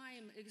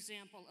prime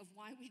example of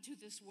why we do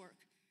this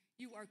work.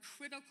 You are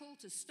critical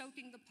to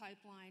stoking the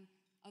pipeline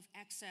of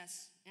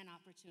access and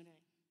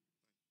opportunity.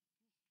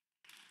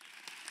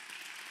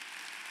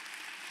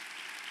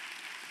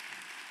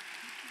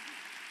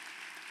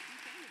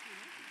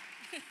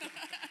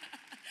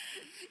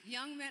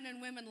 Young men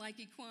and women like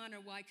Equan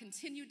are why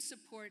continued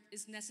support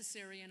is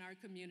necessary in our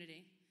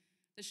community.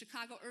 The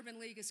Chicago Urban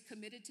League is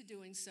committed to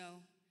doing so.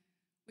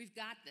 We've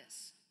got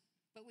this,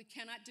 but we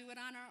cannot do it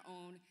on our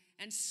own.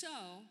 And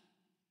so,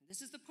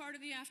 this is the part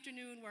of the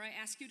afternoon where I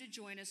ask you to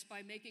join us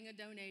by making a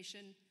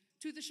donation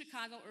to the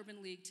Chicago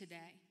Urban League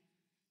today.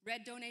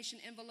 Red donation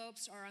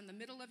envelopes are on the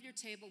middle of your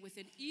table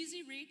within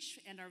easy reach,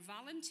 and our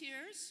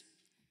volunteers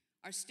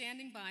are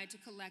standing by to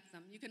collect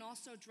them. You can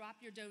also drop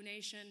your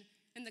donation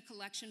in the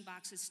collection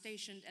boxes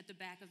stationed at the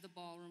back of the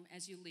ballroom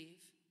as you leave.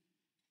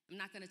 I'm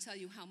not going to tell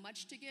you how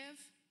much to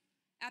give.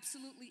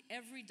 Absolutely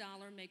every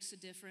dollar makes a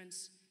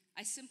difference.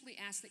 I simply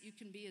ask that you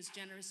can be as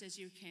generous as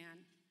you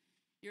can.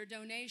 Your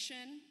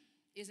donation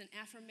is an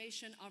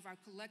affirmation of our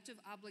collective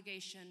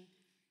obligation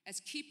as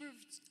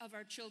keepers of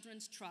our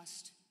children's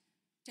trust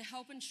to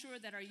help ensure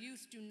that our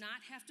youth do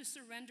not have to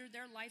surrender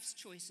their life's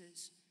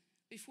choices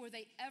before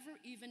they ever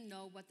even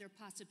know what their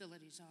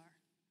possibilities are.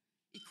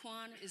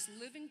 Equan is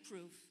living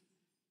proof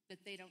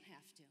that they don't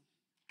have to.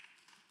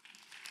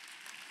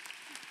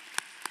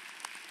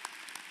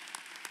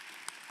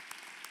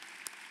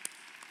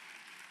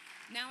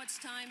 Now it's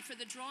time for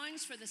the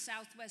drawings for the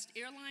Southwest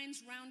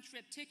Airlines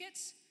round-trip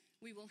tickets.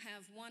 We will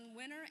have one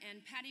winner,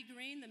 and Patty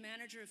Green, the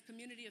manager of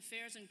Community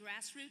Affairs and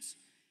Grassroots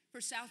for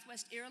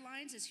Southwest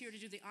Airlines, is here to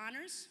do the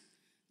honors.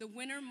 The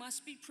winner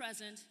must be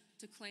present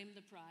to claim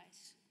the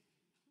prize.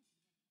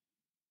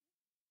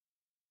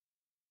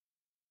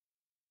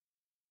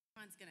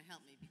 Ron's gonna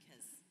help me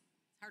because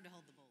it's hard to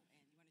hold the bowl.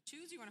 And you wanna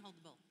choose or you wanna hold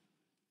the bowl?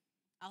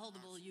 I'll hold the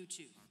bowl, you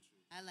choose.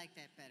 I like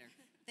that better.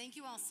 Thank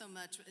you all so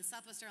much.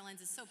 Southwest Airlines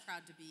is so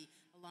proud to be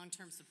a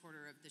long-term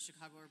supporter of the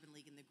Chicago Urban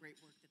League and the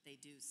great work that they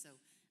do. So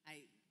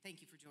I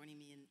thank you for joining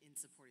me in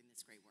supporting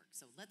this great work.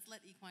 So let's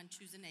let Equan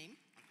choose a name.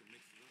 I can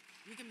mix it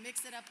up. You can mix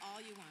it up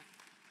all you want.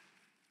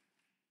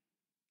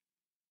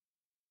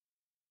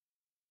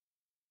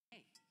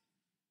 Okay.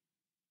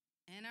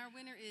 And our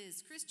winner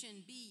is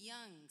Christian B.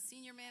 Young,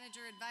 Senior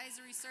Manager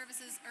Advisory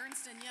Services,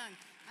 Ernst & Young.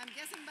 I'm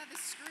guessing by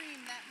the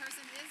scream that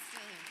person is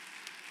still here.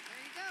 There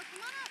you go,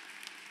 come on up.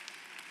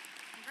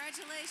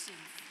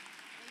 Congratulations.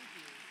 Thank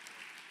you.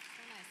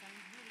 So nice, I'm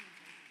really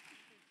enjoying it.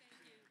 Thank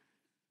you.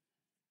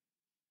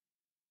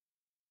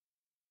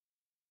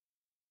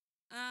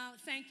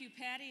 Thank you,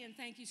 Patty, and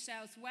thank you,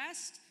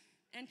 Southwest.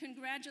 And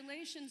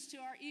congratulations to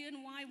our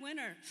E&Y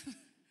winner.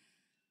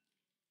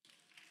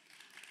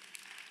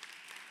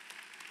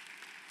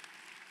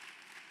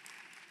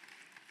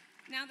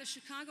 Now, the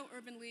Chicago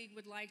Urban League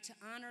would like to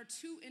honor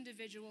two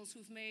individuals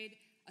who've made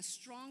a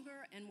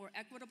stronger and more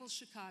equitable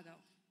Chicago.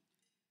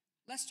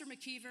 Lester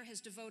McKeever has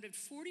devoted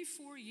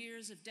 44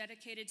 years of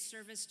dedicated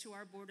service to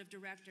our board of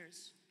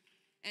directors.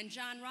 And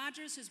John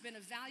Rogers has been a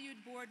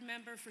valued board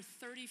member for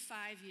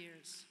 35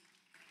 years.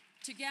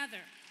 Together,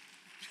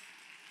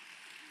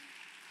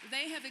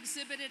 they have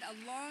exhibited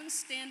a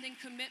long-standing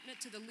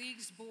commitment to the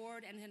League's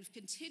board and have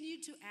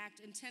continued to act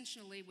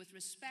intentionally with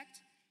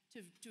respect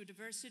to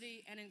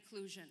diversity and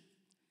inclusion.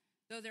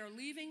 Though they're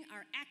leaving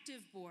our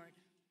active board,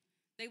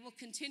 they will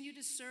continue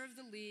to serve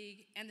the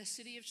League and the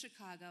city of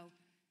Chicago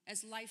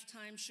as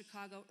lifetime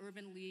Chicago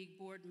Urban League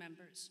board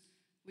members.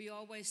 We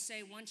always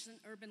say, once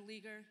an urban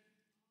leaguer,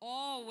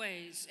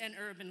 always an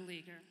urban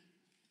leaguer.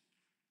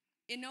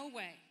 In no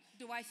way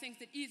do I think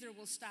that either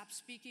will stop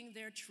speaking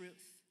their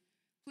truth.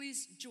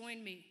 Please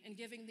join me in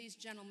giving these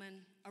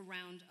gentlemen a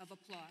round of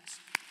applause.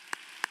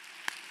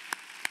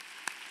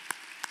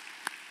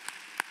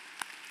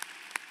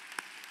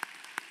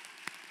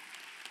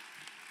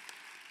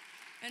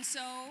 And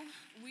so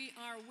we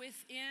are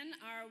within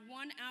our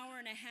 1 hour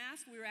and a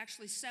half. We're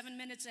actually 7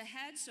 minutes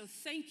ahead, so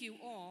thank you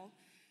all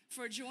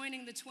for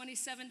joining the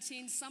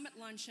 2017 Summit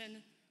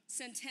Luncheon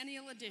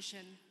Centennial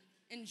Edition.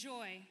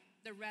 Enjoy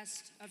the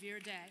rest of your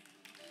day.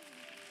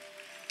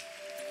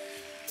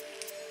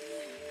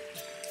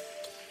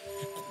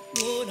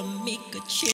 Gonna make a change.